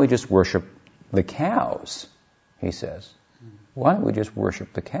 but why don't we just worship the cows, he says. Why don't we just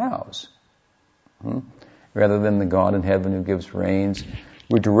worship the cows? Rather than the God in heaven who gives rains.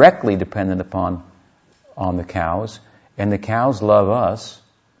 We're directly dependent on the cows, and the cows love us,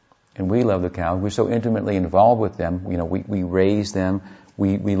 and we love the cows. We're so intimately involved with them. We raise them.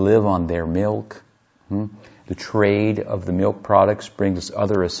 We live on their milk. The trade of the milk products brings us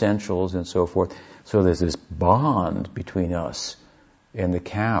other essentials and so forth. So there's this bond between us and the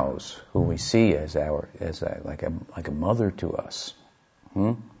cows, who we see as like a mother to us,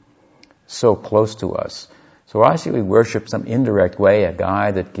 so close to us. So obviously we worship some indirect way a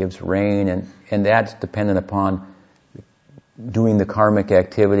guy that gives rain, and that's dependent upon doing the karmic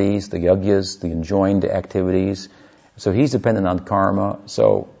activities, the yagyas, the enjoined activities. So he's dependent on karma.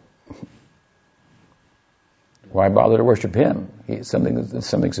 So why bother to worship him? He's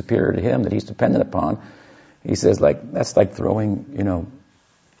something superior to him that he's dependent upon. He says, that's like throwing,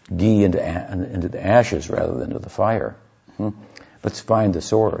 ghee into the ashes rather than to the fire. Let's find the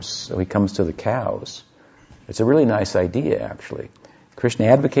source. So he comes to the cows. It's a really nice idea, actually. Krishna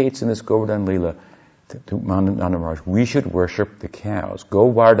advocates in this Govardhana Lila to Nanda Maharaj, we should worship the cows.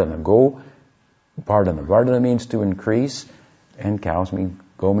 Govardhana. Vardhana means to increase, and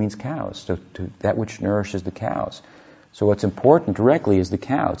go means cows. So to that which nourishes the cows. So what's important directly is the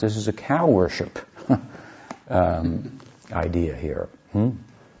cows. This is a cow worship idea here.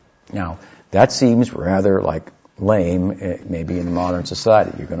 Now, that seems rather lame, maybe in modern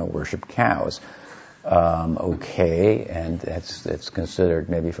society. You're going to worship cows. Okay, and that's considered,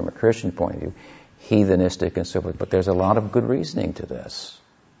 maybe from a Christian point of view, heathenistic and so forth. But there's a lot of good reasoning to this.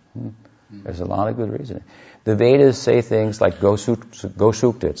 There's a lot of good reasoning. The Vedas say things like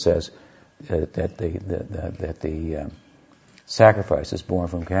Gosukta. It says that the sacrifice is born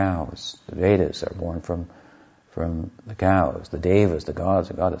from cows. The Vedas are born from the cows. The devas, the gods,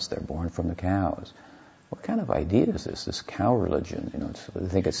 the goddess, they're born from the cows. What kind of idea is this cow religion? They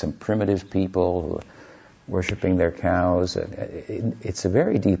think it's some primitive people who are worshipping their cows. It's a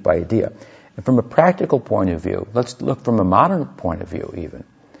very deep idea. And from a practical point of view, let's look from a modern point of view even.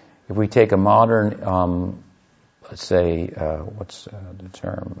 If we take a modern, let's say, what's the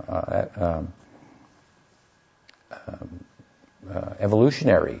term?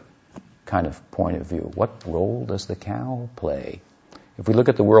 Evolutionary kind of point of view. What role does the cow play? If we look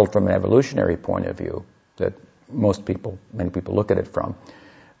at the world from an evolutionary point of view, that many people look at it from,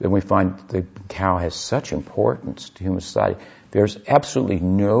 then we find the cow has such importance to human society. There's absolutely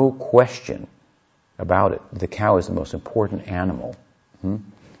no question about it. The cow is the most important animal in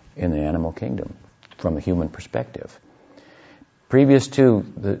the animal kingdom from a human perspective. Previous to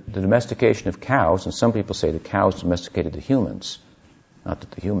the domestication of cows, and some people say the cows domesticated the humans, Not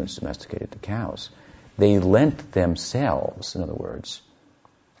that the humans domesticated the cows. They lent themselves, in other words,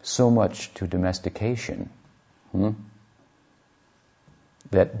 so much to domestication,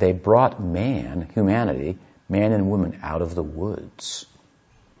 that they brought humanity, man and woman, out of the woods,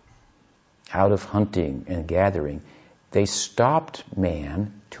 out of hunting and gathering. They stopped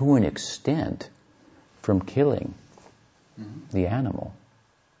man, to an extent, from killing the animal,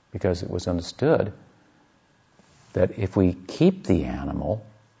 because it was understood that if we keep the animal,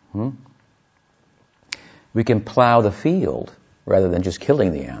 we can plow the field rather than just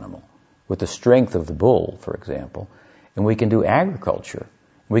killing the animal with the strength of the bull, for example. And we can do agriculture.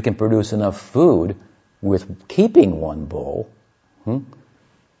 We can produce enough food with keeping one bull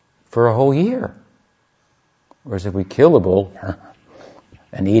for a whole year. Whereas if we kill a bull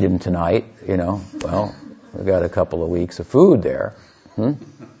and eat him tonight, well, we've got a couple of weeks of food there.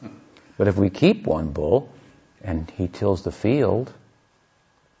 But if we keep one bull and he tills the field,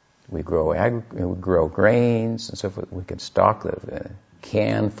 we grow grains and so forth. We can stock the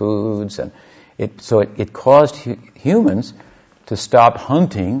canned foods, and it caused humans to stop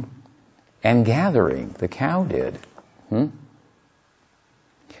hunting and gathering. The cow did.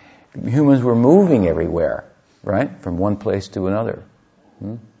 Humans were moving everywhere, right, from one place to another.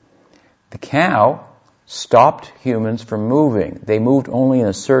 The cow stopped humans from moving. They moved only in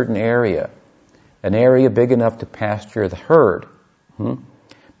a certain area, an area big enough to pasture the herd.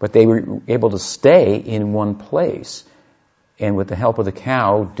 But they were able to stay in one place, and with the help of the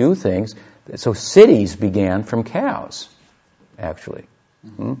cow, do things. So cities began from cows, actually.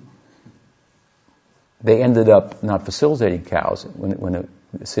 They ended up not facilitating cows when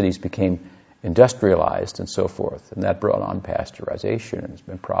the cities became industrialized and so forth, and that brought on pasteurization, and there's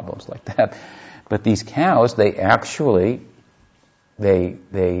been problems like that. But these cows, they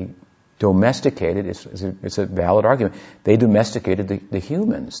domesticated, it's a valid argument, they domesticated the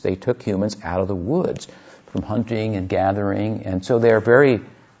humans. They took humans out of the woods from hunting and gathering, and so they're very,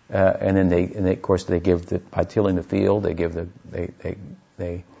 and then of course they give by tilling the field, they gave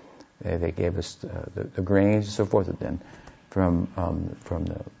us the grains and so forth, and then from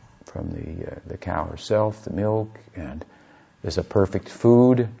the cow herself, the milk, and there's a perfect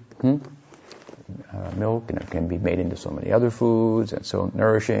food, milk, and it can be made into so many other foods, and so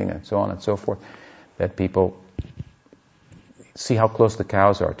nourishing, and so on and so forth, that people see how close the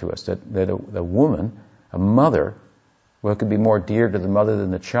cows are to us, that a woman, a mother, well, it could be more dear to the mother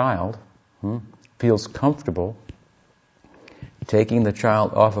than the child, feels comfortable taking the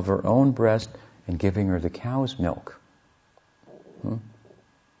child off of her own breast and giving her the cow's milk.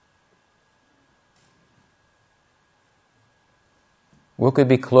 What could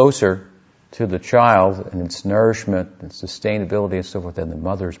be closer to the child and its nourishment and sustainability and so forth than the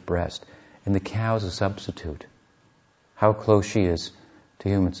mother's breast? And the cow is a substitute. How close she is to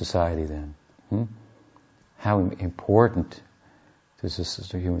human society then. How important this is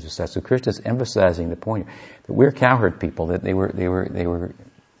to human society. So Krishna's emphasizing the point that we're cowherd people, that they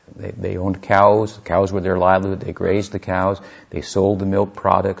owned cows. Cows were their livelihood. They grazed the cows. They sold the milk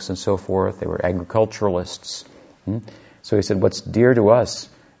products and so forth. They were agriculturalists. So he said, what's dear to us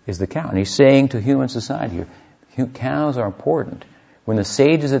is the cow. And he's saying to human society here, cows are important. When the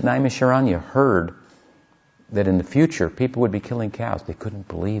sages at Naimisharanya heard that in the future people would be killing cows, they couldn't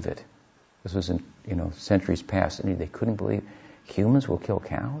believe it. This was in centuries past, and they couldn't believe humans will kill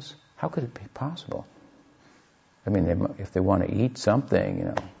cows. How could it be possible? I mean, if they want to eat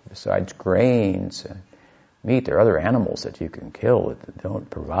something, besides grains and meat, there are other animals that you can kill that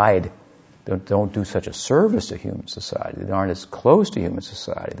don't do such a service to human society, that aren't as close to human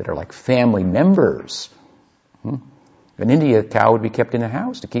society, that are like family members. In India, a cow would be kept in a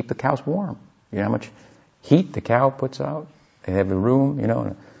house to keep the cows warm. You know how much heat the cow puts out? They have a room,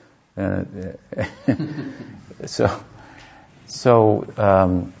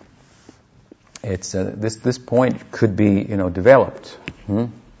 it's this point could be developed.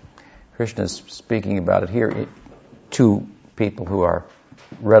 Krishna's speaking about it here to people who are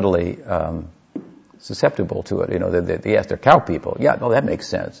readily susceptible to it. Yes, they're cow people. Yeah, no, that makes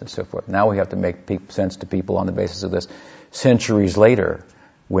sense, and so forth. Now we have to make sense to people on the basis of this centuries later,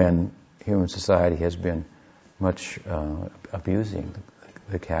 when human society has been much abusing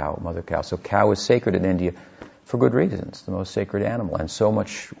the cow, mother cow. So cow is sacred in India for good reasons, the most sacred animal, and so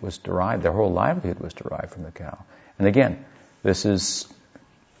much was derived, their whole livelihood was derived from the cow. And again, this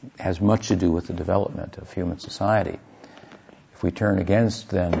has much to do with the development of human society. If we turn against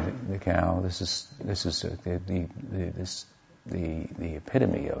then the cow, this is the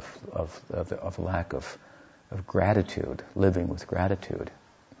epitome of lack of gratitude, living with gratitude,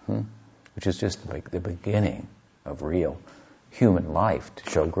 which is just like the beginning of real human life, to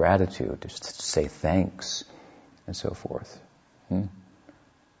show gratitude, to say thanks, and so forth.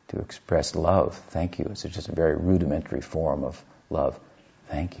 To express love, thank you. It's just a very rudimentary form of love.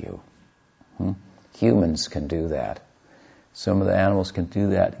 Thank you. Humans can do that. Some of the animals can do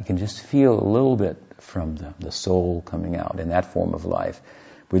that. You can just feel a little bit from the soul coming out in that form of life.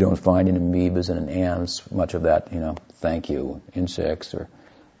 We don't find in amoebas and in ants much of that, thank you. Insects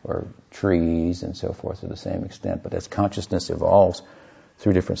or trees and so forth to the same extent. But as consciousness evolves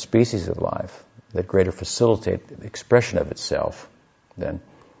through different species of life that greater facilitate the expression of itself, then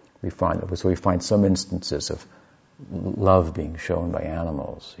we find some instances of love being shown by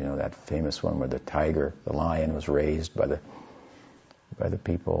animals. That famous one where the lion was raised by the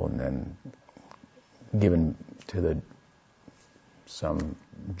people and then given to some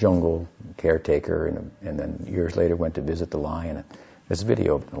jungle caretaker, and then years later went to visit the lion. There's a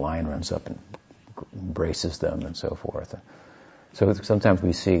video, the lion runs up and embraces them and so forth. So sometimes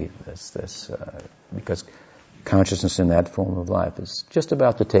we see this because consciousness in that form of life is just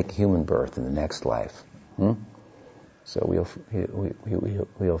about to take human birth in the next life. So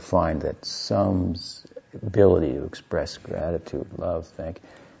we'll find that some ability to express gratitude, love, thank you,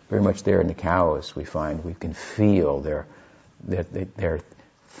 very much there in the cows. We find we can feel they're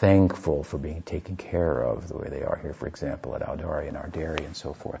thankful for being taken care of the way they are here, for example, at Audari and our dairy and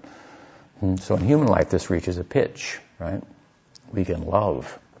so forth. So in human life, this reaches a pitch, right? We can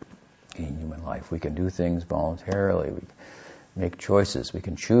love in human life. We can do things voluntarily. We can make choices. We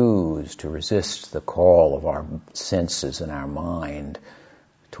can choose to resist the call of our senses and our mind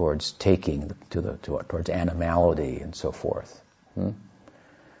towards towards animality and so forth.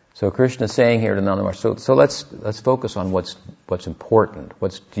 So Krishna is saying here to Nanda Maharaj, so let's focus on what's important,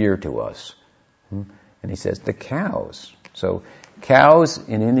 what's dear to us. And he says the cows. So cows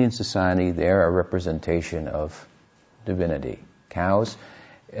in Indian society, they're a representation of divinity. Cows,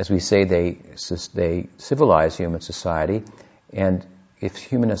 as we say, they civilize human society, and if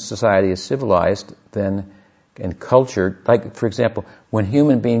human society is civilized, then and cultured, like for example, when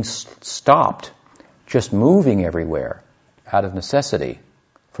human beings stopped just moving everywhere out of necessity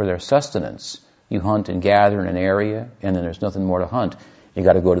for their sustenance, you hunt and gather in an area, and then there's nothing more to hunt. You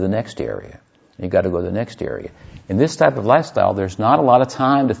got to go to the next area. You got to go to the next area. In this type of lifestyle, there's not a lot of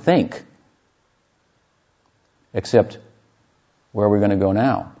time to think, except where are we going to go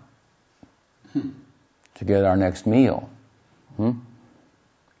now to get our next meal.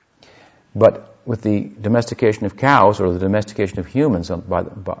 But with the domestication of cows, or the domestication of humans by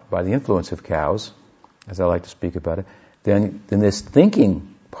the influence of cows, as I like to speak about it, then this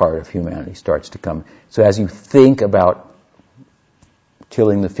thinking part of humanity starts to come. So as you think about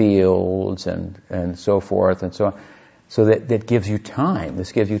tilling the fields and so forth and so on, so that gives you time.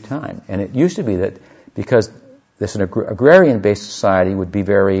 This gives you time. And it used to be that because this an agrarian-based society would be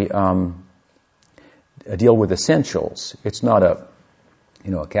very deal with essentials. It's not a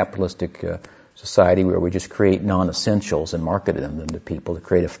capitalistic society where we just create non-essentials and market them to people to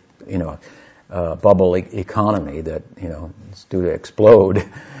create a bubble economy that is due to explode,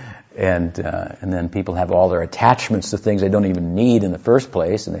 and then people have all their attachments to things they don't even need in the first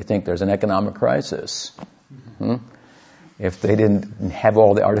place, and they think there's an economic crisis. If they didn't have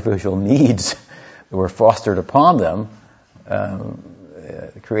all the artificial needs that were fostered upon them,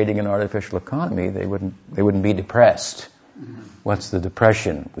 creating an artificial economy, they wouldn't be depressed. What's the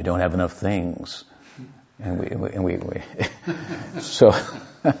depression? We don't have enough things, and we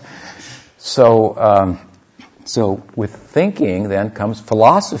so with thinking then comes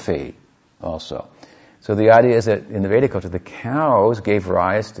philosophy also. So the idea is that in the Vedic culture, the cows gave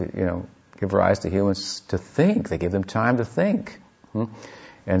rise to humans to think. They give them time to think,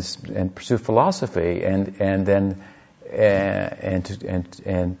 and pursue philosophy, and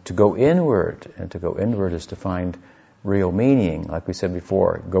to go inward. And to go inward is to find real meaning, like we said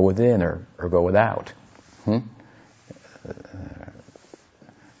before. Go within or go without.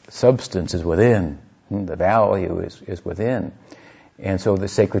 Substance is within. The value is within. And so the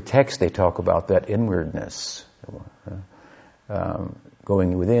sacred texts, they talk about that inwardness,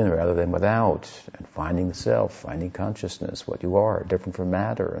 going within rather than without, and finding the self, finding consciousness, what you are, different from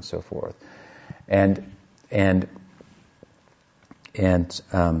matter, and so forth. And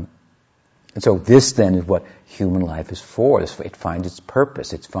so this then is what human life is for. It finds its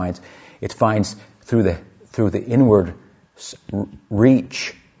purpose. It finds through the inward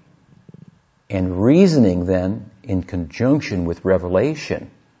reach and reasoning then in conjunction with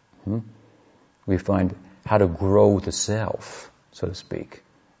revelation. We find how to grow the self, so to speak,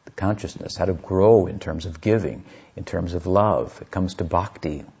 the consciousness, how to grow in terms of giving, in terms of love. It comes to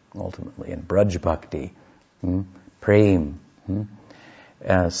bhakti ultimately, and braj bhakti, prem,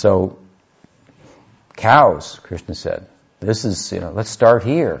 So cows, Krishna said, this is, let's start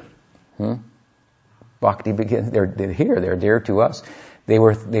here. Bhakti begins, they're here, they're dear to us. They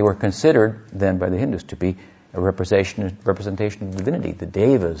were considered then by the Hindus to be a representation of divinity. The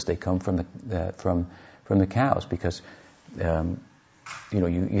devas, they come from the cows, because you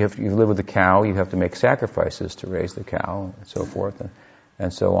live with the cow, you have to make sacrifices to raise the cow, and so forth,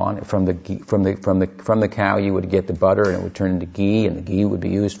 and so on. From the cow, you would get the butter, and it would turn into ghee, and the ghee would be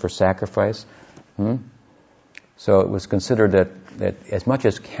used for sacrifice. So it was considered that as much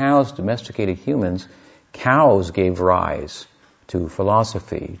as cows domesticated humans, cows gave rise to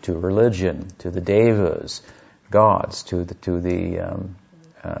philosophy, to religion, to the devas, gods, to the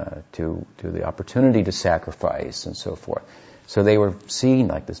opportunity to sacrifice, and so forth. So they were seen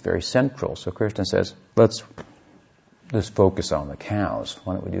like this, very central. So Krishna says, let's just focus on the cows.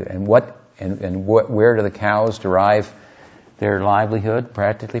 Why don't we do it? And where do the cows derive their livelihood,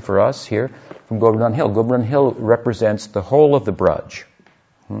 practically for us here? From Govardhana Hill. Govardhana Hill represents the whole of the Braj,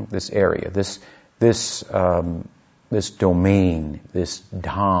 this area, this domain, this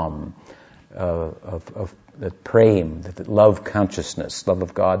dham of the prem, that love consciousness, love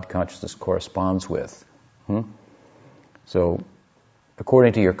of God consciousness corresponds with. So,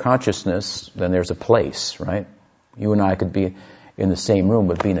 according to your consciousness, then there's a place, right? You and I could be in the same room,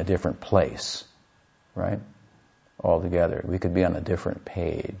 but be in a different place, right? Altogether, we could be on a different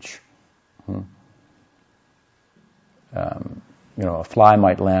page. A fly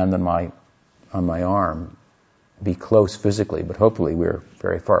might land on my arm, be close physically, but hopefully we're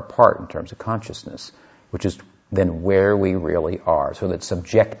very far apart in terms of consciousness, which is then where we really are. So that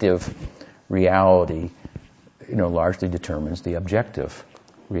subjective reality, largely determines the objective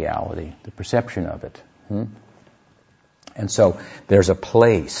reality, the perception of it. And so there's a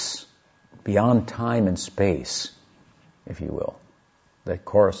place beyond time and space, if you will, that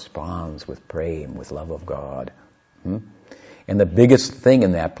corresponds with prem, with love of God. And the biggest thing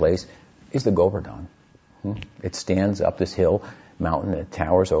in that place is the Govardhan. It stands up this hill, mountain, and it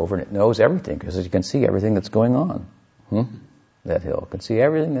towers over, and it knows everything, because you can see everything that's going on. That hill can see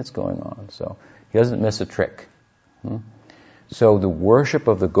everything that's going on. So he doesn't miss a trick. So the worship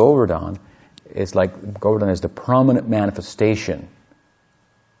of the Govardhan is like, Govardhan is the prominent manifestation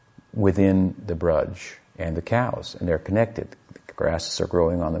within the Braj and the cows, and they're connected. The grasses are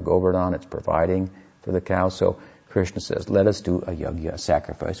growing on the Govardhan, it's providing for the cows. So Krishna says, let us do a yajna, a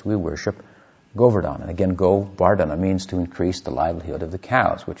sacrifice. We worship Govardhan. And again, Govardhana means to increase the livelihood of the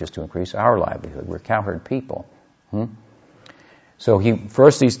cows, which is to increase our livelihood. We're cowherd people. So he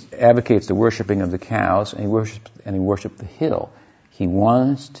advocates the worshipping of the cows, and he worshipped the hill. He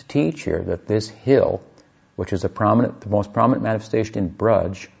wants to teach here that this hill, which is the most prominent manifestation in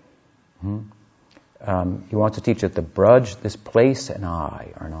Braj, he wants to teach that the Braj, this place and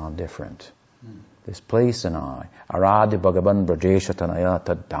I, are non-different. This place and I, Aradi Bhagavan Brajeshatanaya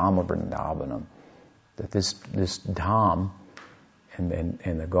Tad Dhamma Vrindavanam, that this Dham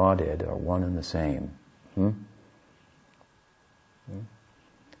and the Godhead are one and the same.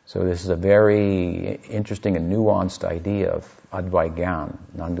 So this is a very interesting and nuanced idea of Advaigyan,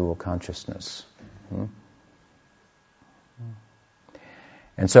 non-dual consciousness.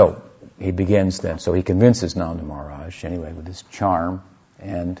 And so he begins then. So he convinces Nanda Maharaj, anyway, with his charm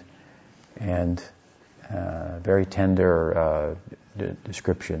and very tender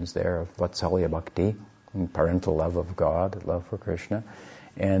descriptions there of Vatsalya Bhakti, parental love of God, love for Krishna,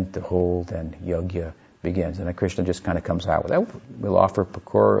 and the whole then yajna begins. And then Krishna just kind of comes out with that. We'll offer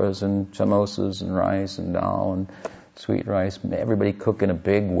pakoras and samosas and rice and dal and sweet rice. Everybody cook in a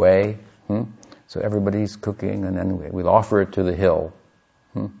big way. So everybody's cooking, and then we'll offer it to the hill.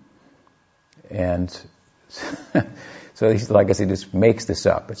 And so he's, like I said, just makes this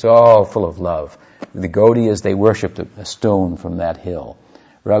up. It's all full of love. The Gaudiyas, they worshipped a stone from that hill.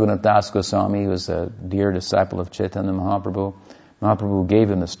 Raghunath Das Goswami was a dear disciple of Chaitanya Mahaprabhu. Mahaprabhu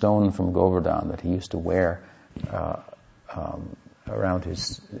gave him the stone from Govardhan that he used to wear around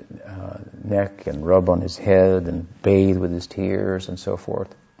his neck and rub on his head and bathe with his tears and so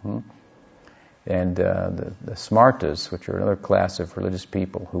forth. And the Smartas, which are another class of religious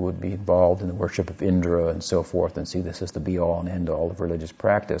people who would be involved in the worship of Indra and so forth and see this as the be-all and end-all of religious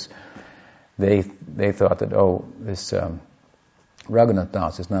practice, they thought that, this Raghunath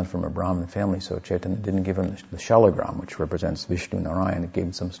Das is not from a Brahmin family, so Chaitanya didn't give him the shalagram, which represents Vishnu Narayan. It gave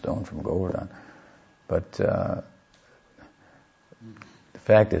him some stone from Govardhan. But the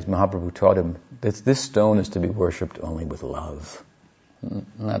fact is, Mahaprabhu taught him that this stone is to be worshipped only with love,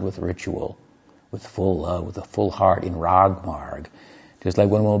 not with ritual, with full love, with a full heart, in ragmarg. Just like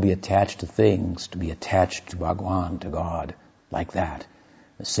one will be attached to things, to be attached to Bhagwan, to God. like that.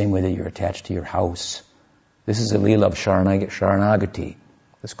 The same way that you're attached to your house. This is a Leela of Sharanagati.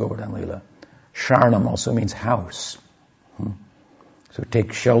 This Govardhana Leela. Sharanam also means house. So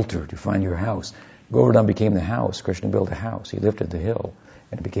take shelter to find your house. Govardhan became the house. Krishna built a house. He lifted the hill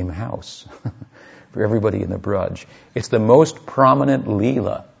and it became a house for everybody in the Braj. It's the most prominent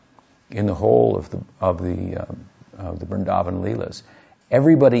Leela in the whole of the Vrindavan Leelas.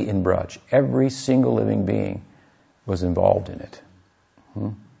 Everybody in Braj, every single living being was involved in it.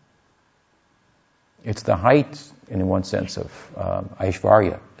 It's the height, in one sense, of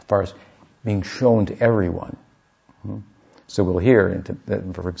Aishvarya, as far as being shown to everyone. So we'll hear,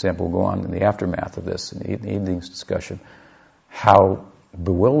 for example, we'll go on in the aftermath of this, in the evening's discussion, how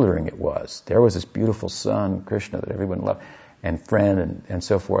bewildering it was. There was this beautiful son, Krishna, that everyone loved, and friend, and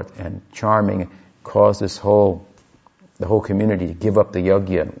so forth, and charming, caused the whole community to give up the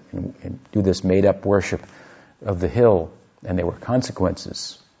yajna and do this made-up worship of the hill, and there were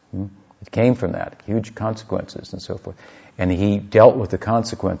consequences. It came from that, huge consequences and so forth. And he dealt with the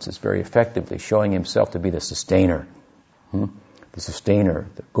consequences very effectively, showing himself to be the sustainer. The sustainer,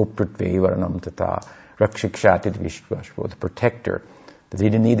 the Gopritvevaranam Tata, Rakshikshatit Vishvashva, the protector. That he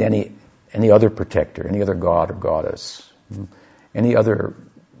didn't need any other protector, any other god or goddess. Any other,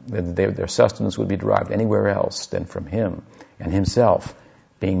 their sustenance would be derived anywhere else than from him and himself,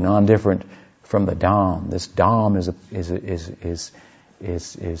 being non-different from the Dham. This Dham is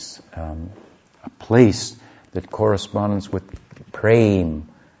a place that corresponds with prem,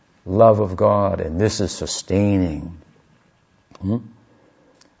 love of God, and this is sustaining.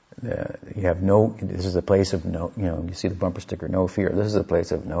 This is a place of no, you see the bumper sticker, no fear. This is a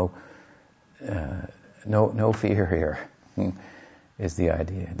place of no fear here, is the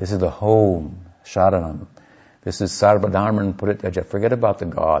idea. This is the home, Sharanam. This is Sarvadharman Purittaja. Forget about the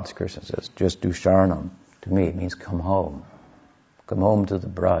gods, Krishna says. Just do Sharanam. To me, it means come home. Come home to the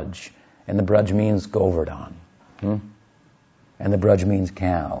Braj. And the Braj means Govardhan. And the Braj means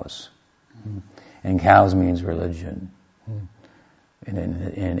cows. And cows means religion. In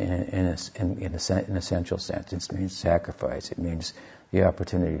an essential sense. It means sacrifice. It means the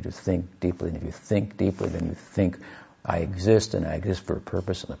opportunity to think deeply. And if you think deeply, then you think, I exist, and I exist for a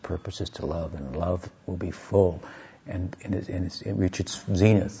purpose, and the purpose is to love, and love will be full, and it reach its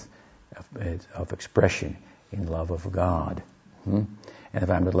zenith of expression in love of God. And if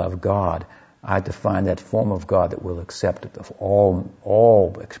I'm to love God, I have to find that form of God that will accept it of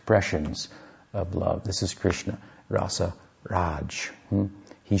all expressions of love. This is Krishna Rasa Raj.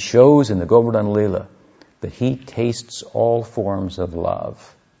 He shows in the Govardhana Leela that he tastes all forms of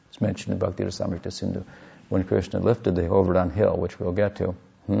love. It's mentioned in Bhakti Rasamrita Sindhu. When Krishna lifted the Govardhana hill, which we'll get to,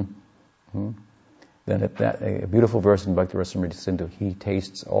 then at that, a beautiful verse in Bhakti Rasamrita Sindhu, he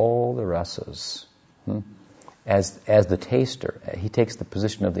tastes all the rasas. As the taster, he takes the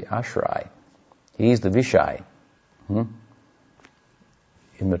position of the ashray. He's the Vishai. In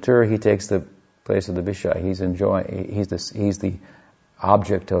Mathura, he takes the place of the Vishai. He's the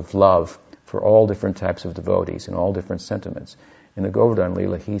object of love for all different types of devotees and all different sentiments. In the Govardhana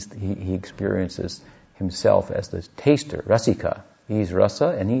Leela, he experiences himself as the taster, rasika. He's rasa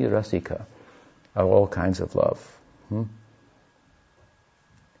and he's rasika of all kinds of love.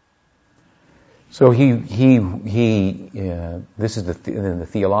 So this is the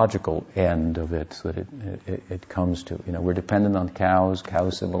theological end of it, so that it comes to, we're dependent on cows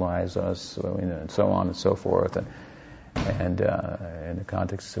civilize us, and so on and so forth, and in the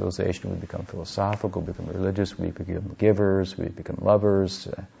context of civilization, we become philosophical, we become religious, we become givers, we become lovers,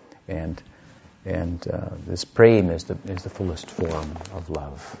 and this prem is the fullest form of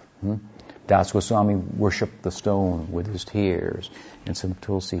love. Das Goswami worshipped the stone with his tears and some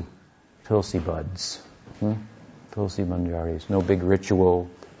tulsi buds, tulsi manjaris, no big ritual.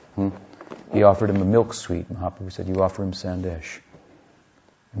 He offered him a milk sweet. Mahaprabhu said, you offer him sandesh,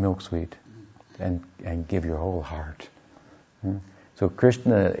 a milk sweet, and give your whole heart. So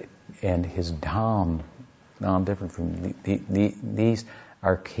Krishna and his Dham, non-different from these,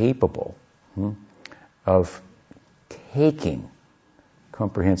 are capable of taking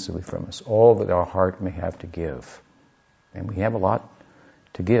comprehensively from us all that our heart may have to give. And we have a lot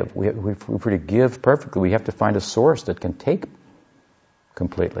to give. If we're to give perfectly, we have to find a source that can take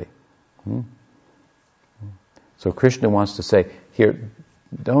completely. So Krishna wants to say, here,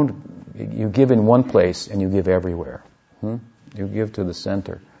 you give in one place and you give everywhere. You give to the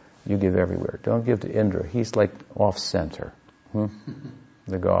center, you give everywhere. Don't give to Indra. He's like off-center.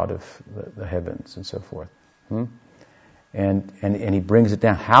 The god of the heavens and so forth. And he brings it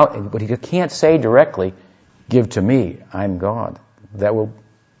down. But he can't say directly, give to me, I'm God. That will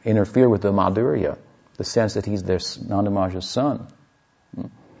interfere with the madhurya, the sense that he's their Nandamaja's son.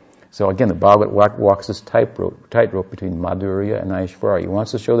 So again, the Bhagavad walks this tightrope between Madhurya and Aishvarya. He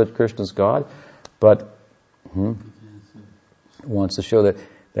wants to show that Krishna's God, but wants to show that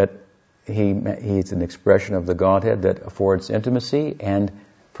he's an expression of the Godhead that affords intimacy and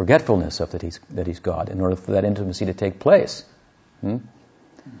forgetfulness of that he's God in order for that intimacy to take place.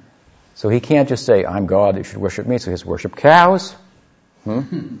 So he can't just say, I'm God, you should worship me. So he has to worship cows.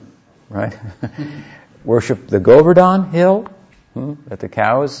 Right? Worship the Govardhan hill that the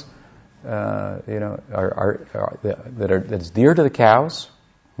cows, that's dear to the cows.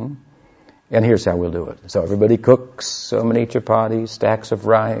 And here's how we'll do it. So everybody cooks so many chapatis, stacks of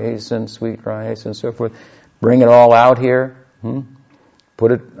rice and sweet rice and so forth. Bring it all out here.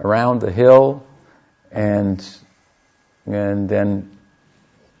 Put it around the hill, and then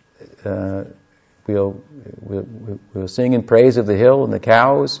we'll sing in praise of the hill and the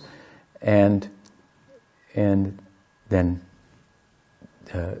cows, and then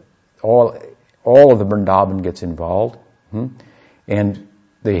all of the Vrindavan gets involved, and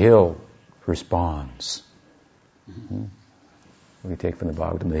the hill responds. We take from the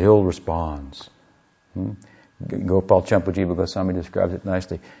Bhagavatam, the hill responds. Gopal Champajiva Goswami describes it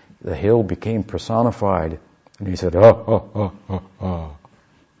nicely. The hill became personified, and he said, oh,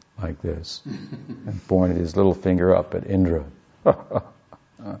 like this, and pointed his little finger up at Indra.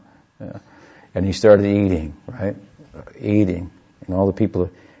 And he started eating, right? Eating. And all the people,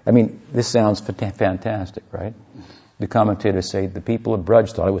 this sounds fantastic, right? The commentators say the people of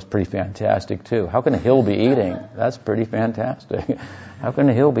Braj thought it was pretty fantastic too. How can a hill be eating? That's pretty fantastic. How can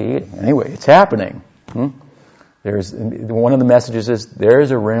a hill be eating? Anyway, it's happening. There's one of the messages is there is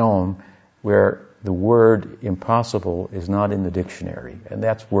a realm where the word impossible is not in the dictionary, and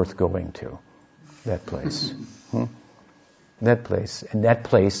that's worth going to. That place. That place. And that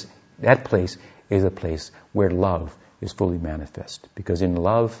place is a place where love is fully manifest. Because in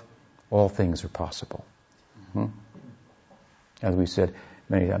love, all things are possible. As we said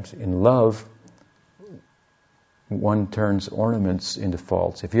many times, in love, one turns ornaments into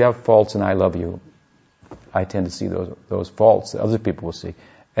faults. If you have faults and I love you, I tend to see those faults that other people will see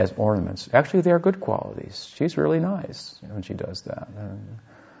as ornaments. Actually, they are good qualities. She's really nice when she does that.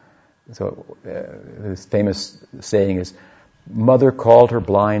 So this famous saying is, mother called her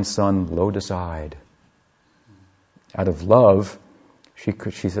blind son lotus-eyed. Out of love,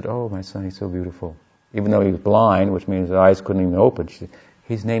 she said, oh, my son, he's so beautiful. Even though he was blind, which means his eyes couldn't even open,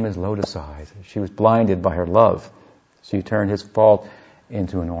 his name is lotus-eyed. She was blinded by her love. She turned his fault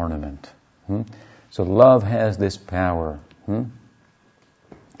into an ornament. So love has this power.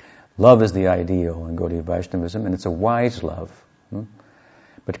 Love is the ideal in Gaudiya Vaishnavism, and it's a wise love.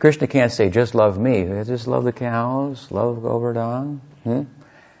 But Krishna can't say, just love me. Just love the cows, love Govardhan.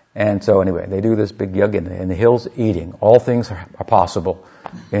 And so anyway, they do this big yajna, and the hill's eating. All things are possible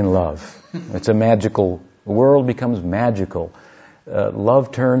in love. It's a magical, the world becomes magical.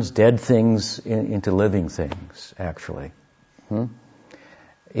 Love turns dead things into living things, actually.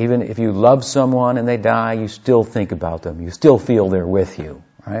 Even if you love someone and they die, you still think about them. You still feel they're with you,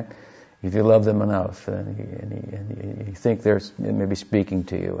 right? If you love them enough, and you think they're maybe speaking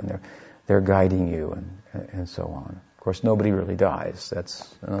to you, and they're guiding you, and so on. Of course, nobody really dies.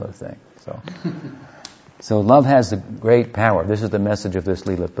 That's another thing. So love has a great power. This is the message of this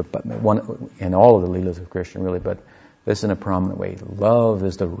Leela, but one in all of the Leelas of Krishna, really, but this in a prominent way. Love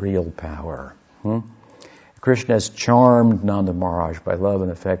is the real power. Krishna has charmed Nanda Maharaj by love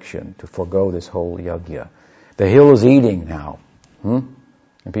and affection to forego this whole yajna. The hill is eating now.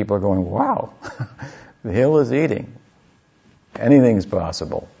 And people are going, wow, the hill is eating. Anything's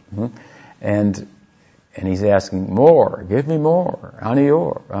possible. And he's asking, more, give me more.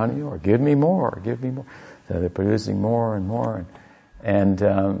 Aniyor, give me more. So they're producing more and more. And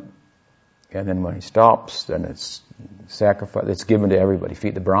then when he stops, then it's sacrifice. It's given to everybody.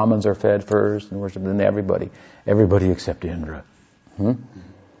 The Brahmins are fed first and worship, then everybody except Indra. And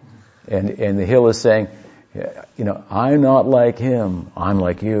the hill is saying, I'm not like him. I'm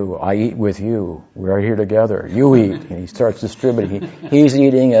like you. I eat with you. We're here together. You eat. And he starts distributing. He's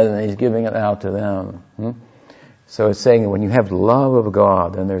eating it and he's giving it out to them. So it's saying that when you have the love of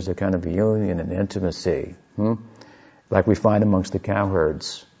God, then there's a kind of union and intimacy. Like we find amongst the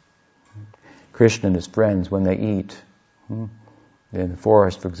cowherds. Krishna and his friends, when they eat. In the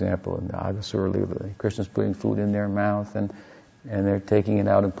forest, for example, in the Agasura Lila, Krishna's putting food in their mouth and they're taking it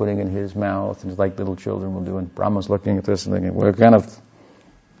out and putting it in his mouth, and it's like little children will do. And Brahma's looking at this and thinking, what kind of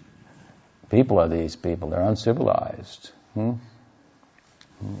people are these people? They're uncivilized. No,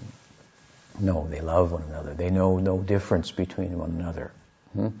 they love one another. They know no difference between one another.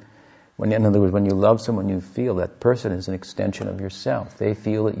 In other words, when you love someone, you feel that person is an extension of yourself. They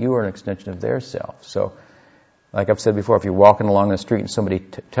feel that you are an extension of their self. So, like I've said before, if you're walking along the street and somebody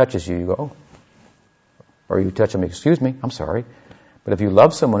touches you, you go, oh. Or you touch them, excuse me, I'm sorry. But if you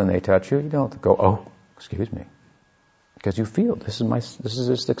love someone and they touch you, you don't go, oh, excuse me. Because you feel, this is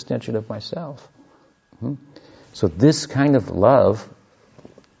just an extension of myself. So this kind of love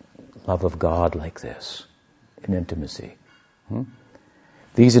of God like this, in intimacy.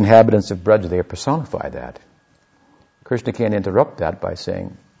 These inhabitants of Braj, they personify that. Krishna can't interrupt that by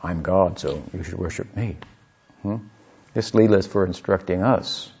saying, I'm God, so you should worship me. This Leela is for instructing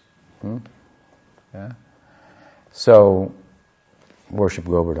us. Yeah? So, worship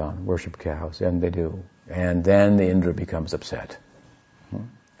Govardhan, worship cows, and they do. And then the Indra becomes upset.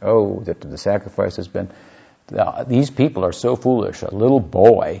 Oh, that the sacrifice has been... These people are so foolish. A little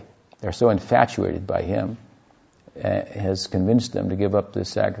boy, they're so infatuated by him, has convinced them to give up this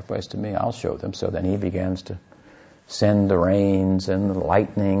sacrifice to me. I'll show them. So then he begins to send the rains and the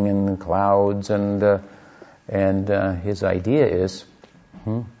lightning and the clouds, and his idea is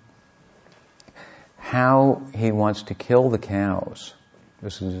how he wants to kill the cows.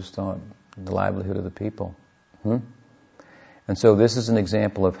 This is his thought, the livelihood of the people. And so this is an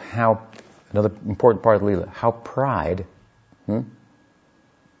example of how, another important part of Leela, how pride,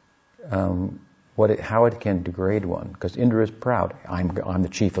 how it can degrade one. Because Indra is proud. I'm the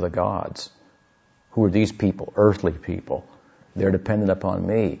chief of the gods. Who are these people? Earthly people. They're dependent upon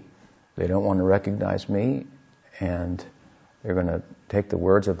me. They don't want to recognize me, and they're going to take the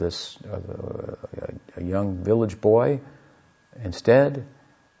words of this a young village boy instead.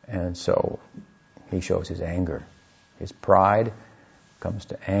 And so he shows his anger. His pride comes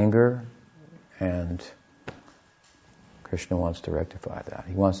to anger, and Krishna wants to rectify that.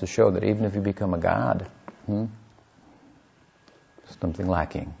 He wants to show that even if you become a god, there's something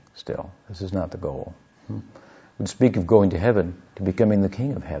lacking still. This is not the goal. We speak of going to heaven, to becoming the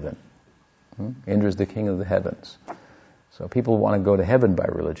king of heaven. Indra is the king of the heavens. So people want to go to heaven by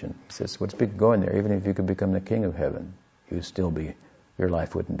religion. He says, what's big going there? Even if you could become the king of heaven, your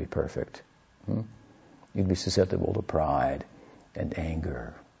life wouldn't be perfect. You'd be susceptible to pride and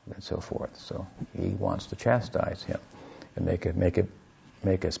anger and so forth. So he wants to chastise him and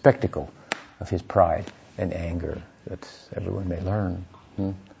make a spectacle of his pride and anger that everyone may learn.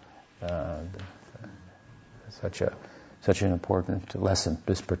 Such an important lesson.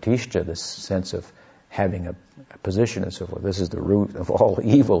 This pratishtha, this sense of having a position and so forth. This is the root of all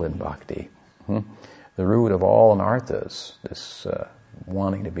evil in bhakti. The root of all anarthas. This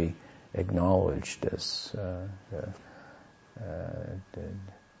wanting to be acknowledged as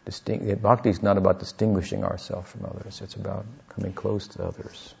bhakti is not about distinguishing ourselves from others. It's about coming close to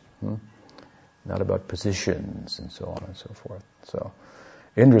others. Not about positions and so on and so forth. So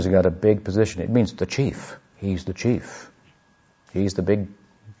Indra's got a big position. It means the chief. He's the chief. He's the big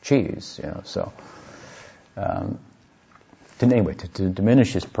cheese. So to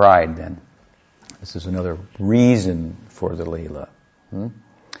diminish his pride, then this is another reason for the Leela.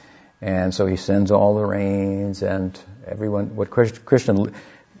 And so he sends all the rains and everyone.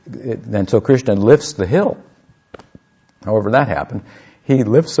 So Krishna lifts the hill. However that happened, he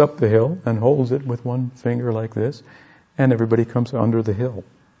lifts up the hill and holds it with one finger like this, and everybody comes under the hill,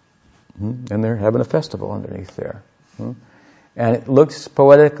 and they're having a festival underneath there. And it looks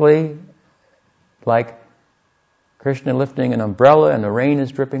poetically like Krishna lifting an umbrella, and the rain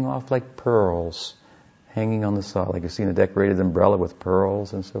is dripping off like pearls hanging on the side, like you've seen a decorated umbrella with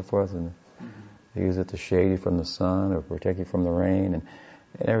pearls and so forth, and they use it to shade you from the sun or protect you from the rain, and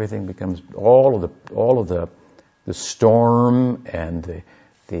everything becomes all of the storm and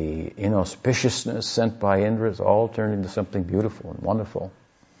the inauspiciousness sent by Indra is all turned into something beautiful and wonderful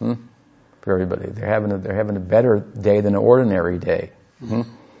for everybody. They're having a better day than an ordinary day.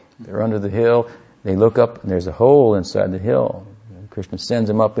 They're under the hill. They look up, and there's a hole inside the hill. And Krishna sends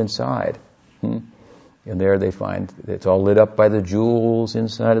them up inside. And there they find it's all lit up by the jewels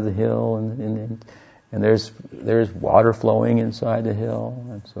inside of the hill, and there's water flowing inside the hill,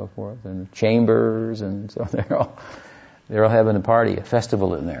 and so forth, and chambers, and so they're all having a party, a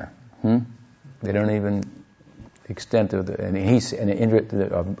festival in there. They don't even extent of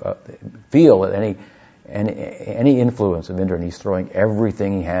feel that any influence of Indra, and he's throwing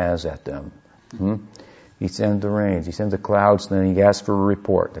everything he has at them. He sends the rains, he sends the clouds, and then he asks for a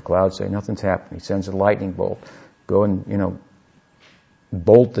report. The clouds say nothing's happened. He sends a lightning bolt, go and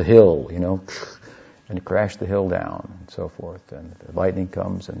bolt the hill, and crash the hill down, and so forth. And the lightning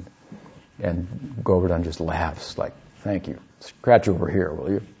comes, and Govardhan just laughs like, "Thank you. Scratch over here, will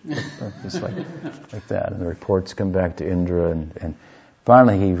you?" Just like that. And the reports come back to Indra, and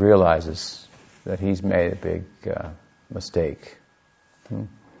finally he realizes that he's made a big mistake.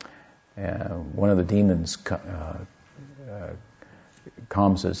 One of the demons,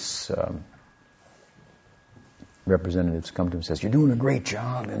 Kamsa's representatives, come to him and says, "You're doing a great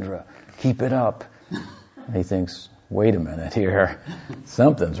job, Indra. Keep it up." And he thinks, "Wait a minute here.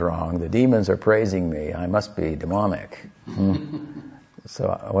 Something's wrong. The demons are praising me. I must be demonic. So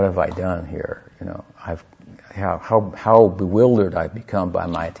what have I done here? How bewildered I've become by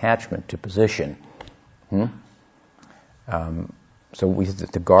my attachment to position." So we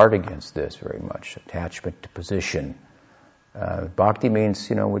have to guard against this very much, attachment to position. Bhakti means,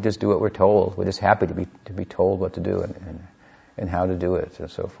 we just do what we're told. We're just happy to be told what to do and how to do it and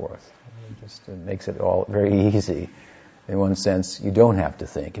so forth. It makes it all very easy. In one sense, you don't have to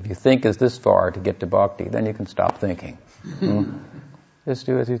think. If you think is this far to get to bhakti, then you can stop thinking. Just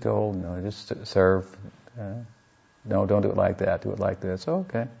do as you're told. No, just serve. No, don't do it like that. Do it like this.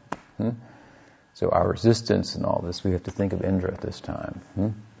 Okay. So our resistance and all this, we have to think of Indra at this time.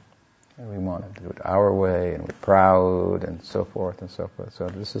 And we want to do it our way, and we're proud, and so forth and so forth. So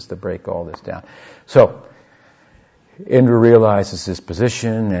this is to break all this down. So Indra realizes his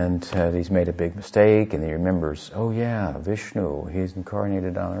position, and he's made a big mistake, and he remembers, oh yeah, Vishnu, he's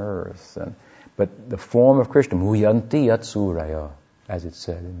incarnated on earth. But the form of Krishna, Muyanti Yatsuraya, as it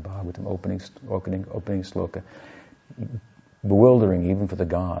said in Bhagavatam, opening sloka, bewildering even for the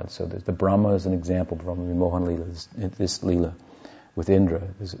gods. So the Brahma is an example from the Mohan Lila, this Lila with Indra.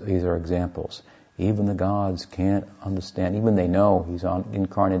 These are examples. Even the gods can't understand, even they know he's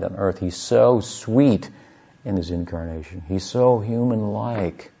incarnate on earth. He's so sweet in his incarnation. He's so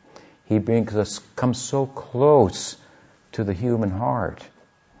human-like. He comes so close to the human heart.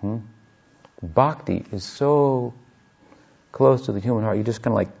 Bhakti is so close to the human heart. You just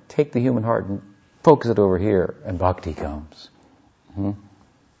kind of like take the human heart and focus it over here, and bhakti comes.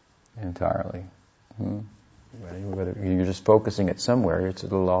 Entirely. Whether you're just focusing it somewhere, it's a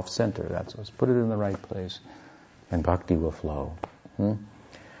little off center. Let's put it in the right place, and bhakti will flow.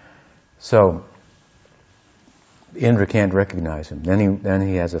 So Indra can't recognize him. Then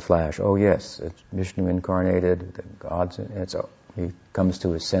he has a flash. Oh yes, it's Vishnu incarnated. The gods. He comes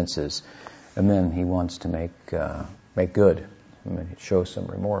to his senses, and then he wants to make good. It shows some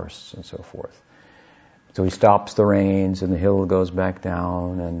remorse and so forth. So he stops the rains, and the hill goes back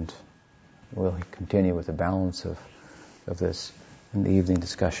down, and we'll continue with the balance of this in the evening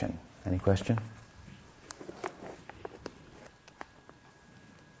discussion. Any question?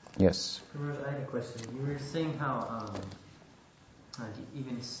 Yes. I had a question. You were saying how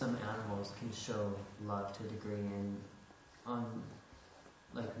even some animals can show love to a degree, and on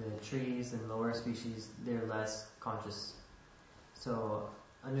like the trees and lower species, they're less conscious. So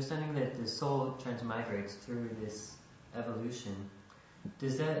understanding that the soul transmigrates through this evolution,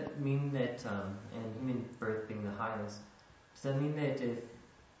 does that mean that, and human birth being the highest, does that mean that if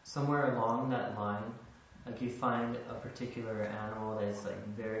somewhere along that line, like you find a particular animal that's like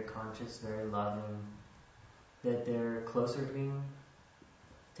very conscious, very loving, that they're closer to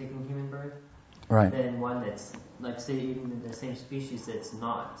taking human birth? Right. Than one that's, like say even in the same species that's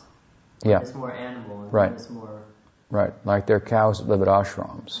not. Yeah. It's more animal and right. It's more... Right, like there are cows that live at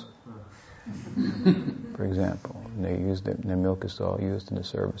ashrams, for example. And their milk is all used in the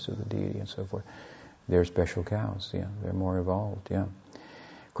service of the deity and so forth. They're special cows, yeah. They're more evolved, yeah.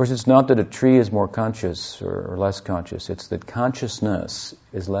 Of course, it's not that a tree is more conscious or less conscious. It's that consciousness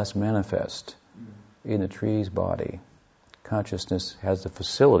is less manifest in a tree's body. Consciousness has the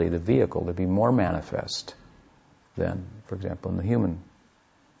facility, the vehicle, to be more manifest than, for example, in the human.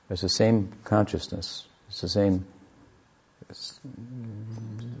 There's the same consciousness. It's the same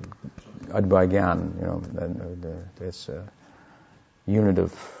Advaigyan, this unit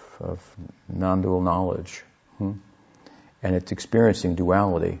of non-dual knowledge. And it's experiencing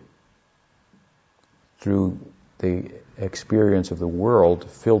duality through the experience of the world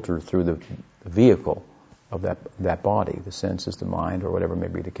filtered through the vehicle of that body, the senses, the mind, or whatever may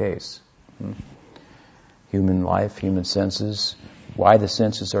be the case. Human life, human senses. Why the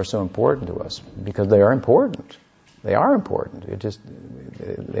senses are so important to us? Because they are important. They are important. It just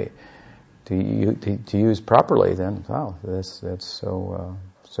to use properly. Then, wow, that's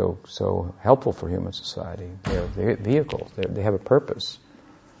so helpful for human society. They're vehicles. They have a purpose.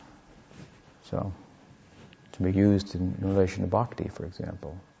 So, to be used in relation to bhakti, for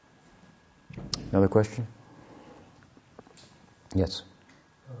example. Another question? Yes.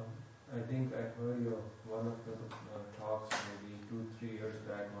 I think I heard one of the talks maybe 2-3 years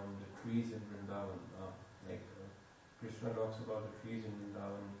back on the trees in Vrindavan. Krishna talks about the trees in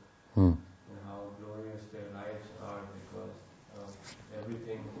Vrindavan and how glorious their lives are because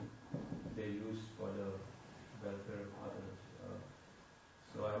everything they use for the welfare of others.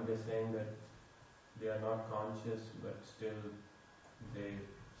 So I'm just saying that they are not conscious, but still they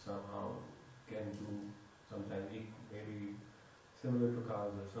somehow can do sometimes maybe similar to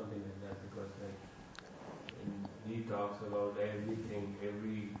cows or something like that, because he talks about everything,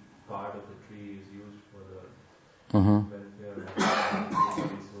 every part of the tree is used for the welfare of the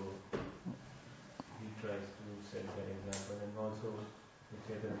tree. So he tries to set that example, and also the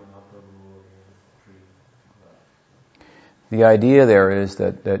Chaitanya Mahaprabhu and the tree. The idea there is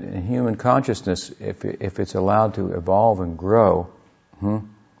that in human consciousness, if it's allowed to evolve and grow,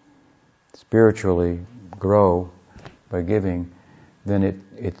 spiritually grow by giving, then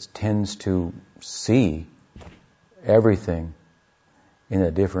it tends to see everything in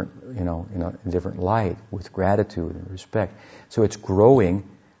a different, in a different light, with gratitude and respect. So it's growing,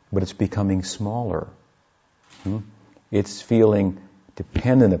 but it's becoming smaller. It's feeling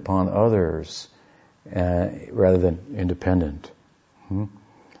dependent upon others rather than independent,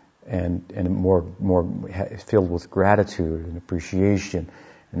 and more filled with gratitude and appreciation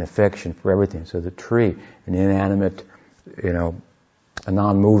and affection for everything. So the tree, an inanimate, a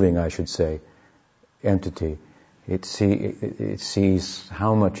non-moving, I should say, entity, it sees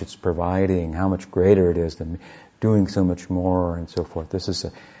how much it's providing, how much greater it is than doing so much more, and so forth. This is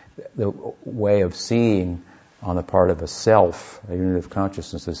the way of seeing on the part of a self, a unit of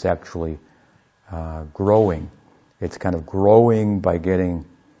consciousness, that's actually growing. It's kind of growing by getting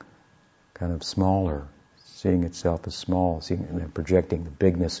kind of smaller, seeing itself as small, seeing and then projecting the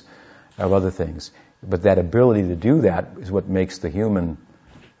bigness of other things. But that ability to do that is what makes the human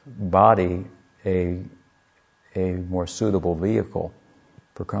body a more suitable vehicle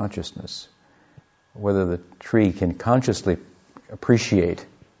for consciousness. Whether the tree can consciously appreciate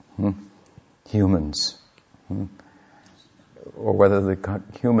humans, or whether the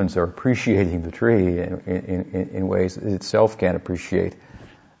humans are appreciating the tree in ways it itself can't appreciate,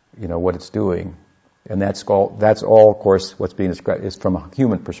 what it's doing. And that's all, of course, what's being described is from a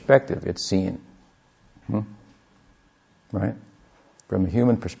human perspective. It's seen. Right? From a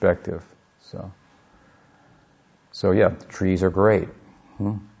human perspective. So yeah, the trees are great.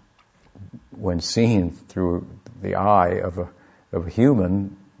 When seen through the eye of a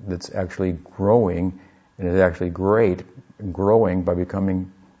human that's actually growing, and is actually great, growing by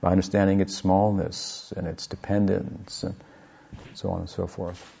understanding its smallness and its dependence and so on and so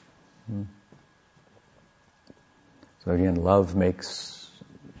forth. So again, love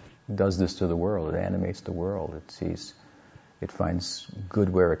does this to the world. It animates the world. It finds good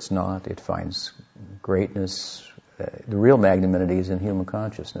where it's not. It finds greatness. The real magnanimity is in human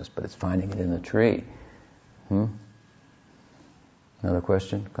consciousness, but it's finding it in the tree. Another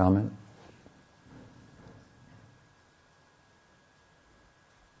question? Comment?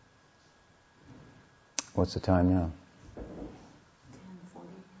 What's the time now?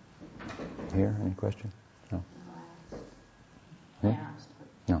 10:40. Here? Any question? No.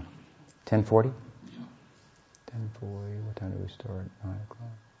 No. 10:40? 10:40. What time do we start? 9 o'clock.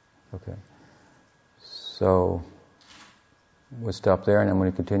 Okay. So we'll stop there, and I'm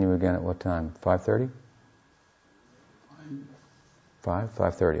going to continue again at what time? 5:30?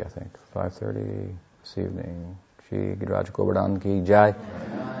 5:30, I think. 5:30 this evening. Shri Giriraj Govardhana ki jai.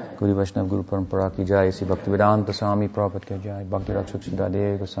 Guru Vaishnava Guru Parampara ki jai. Sri Bhaktivedanta Swami Prabhupada ki jai. Bhakti Rakshak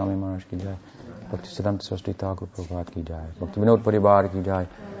Siddhadev Goswami Maharaj ki jai. Bhakti Siddhanta Saraswati Thakur Prabhupada ki jai. Bhakti Vinod Parivar ki jai.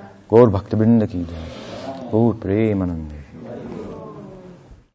 Gaur Bhakti Vrinda ki jai. Gaur Premanande.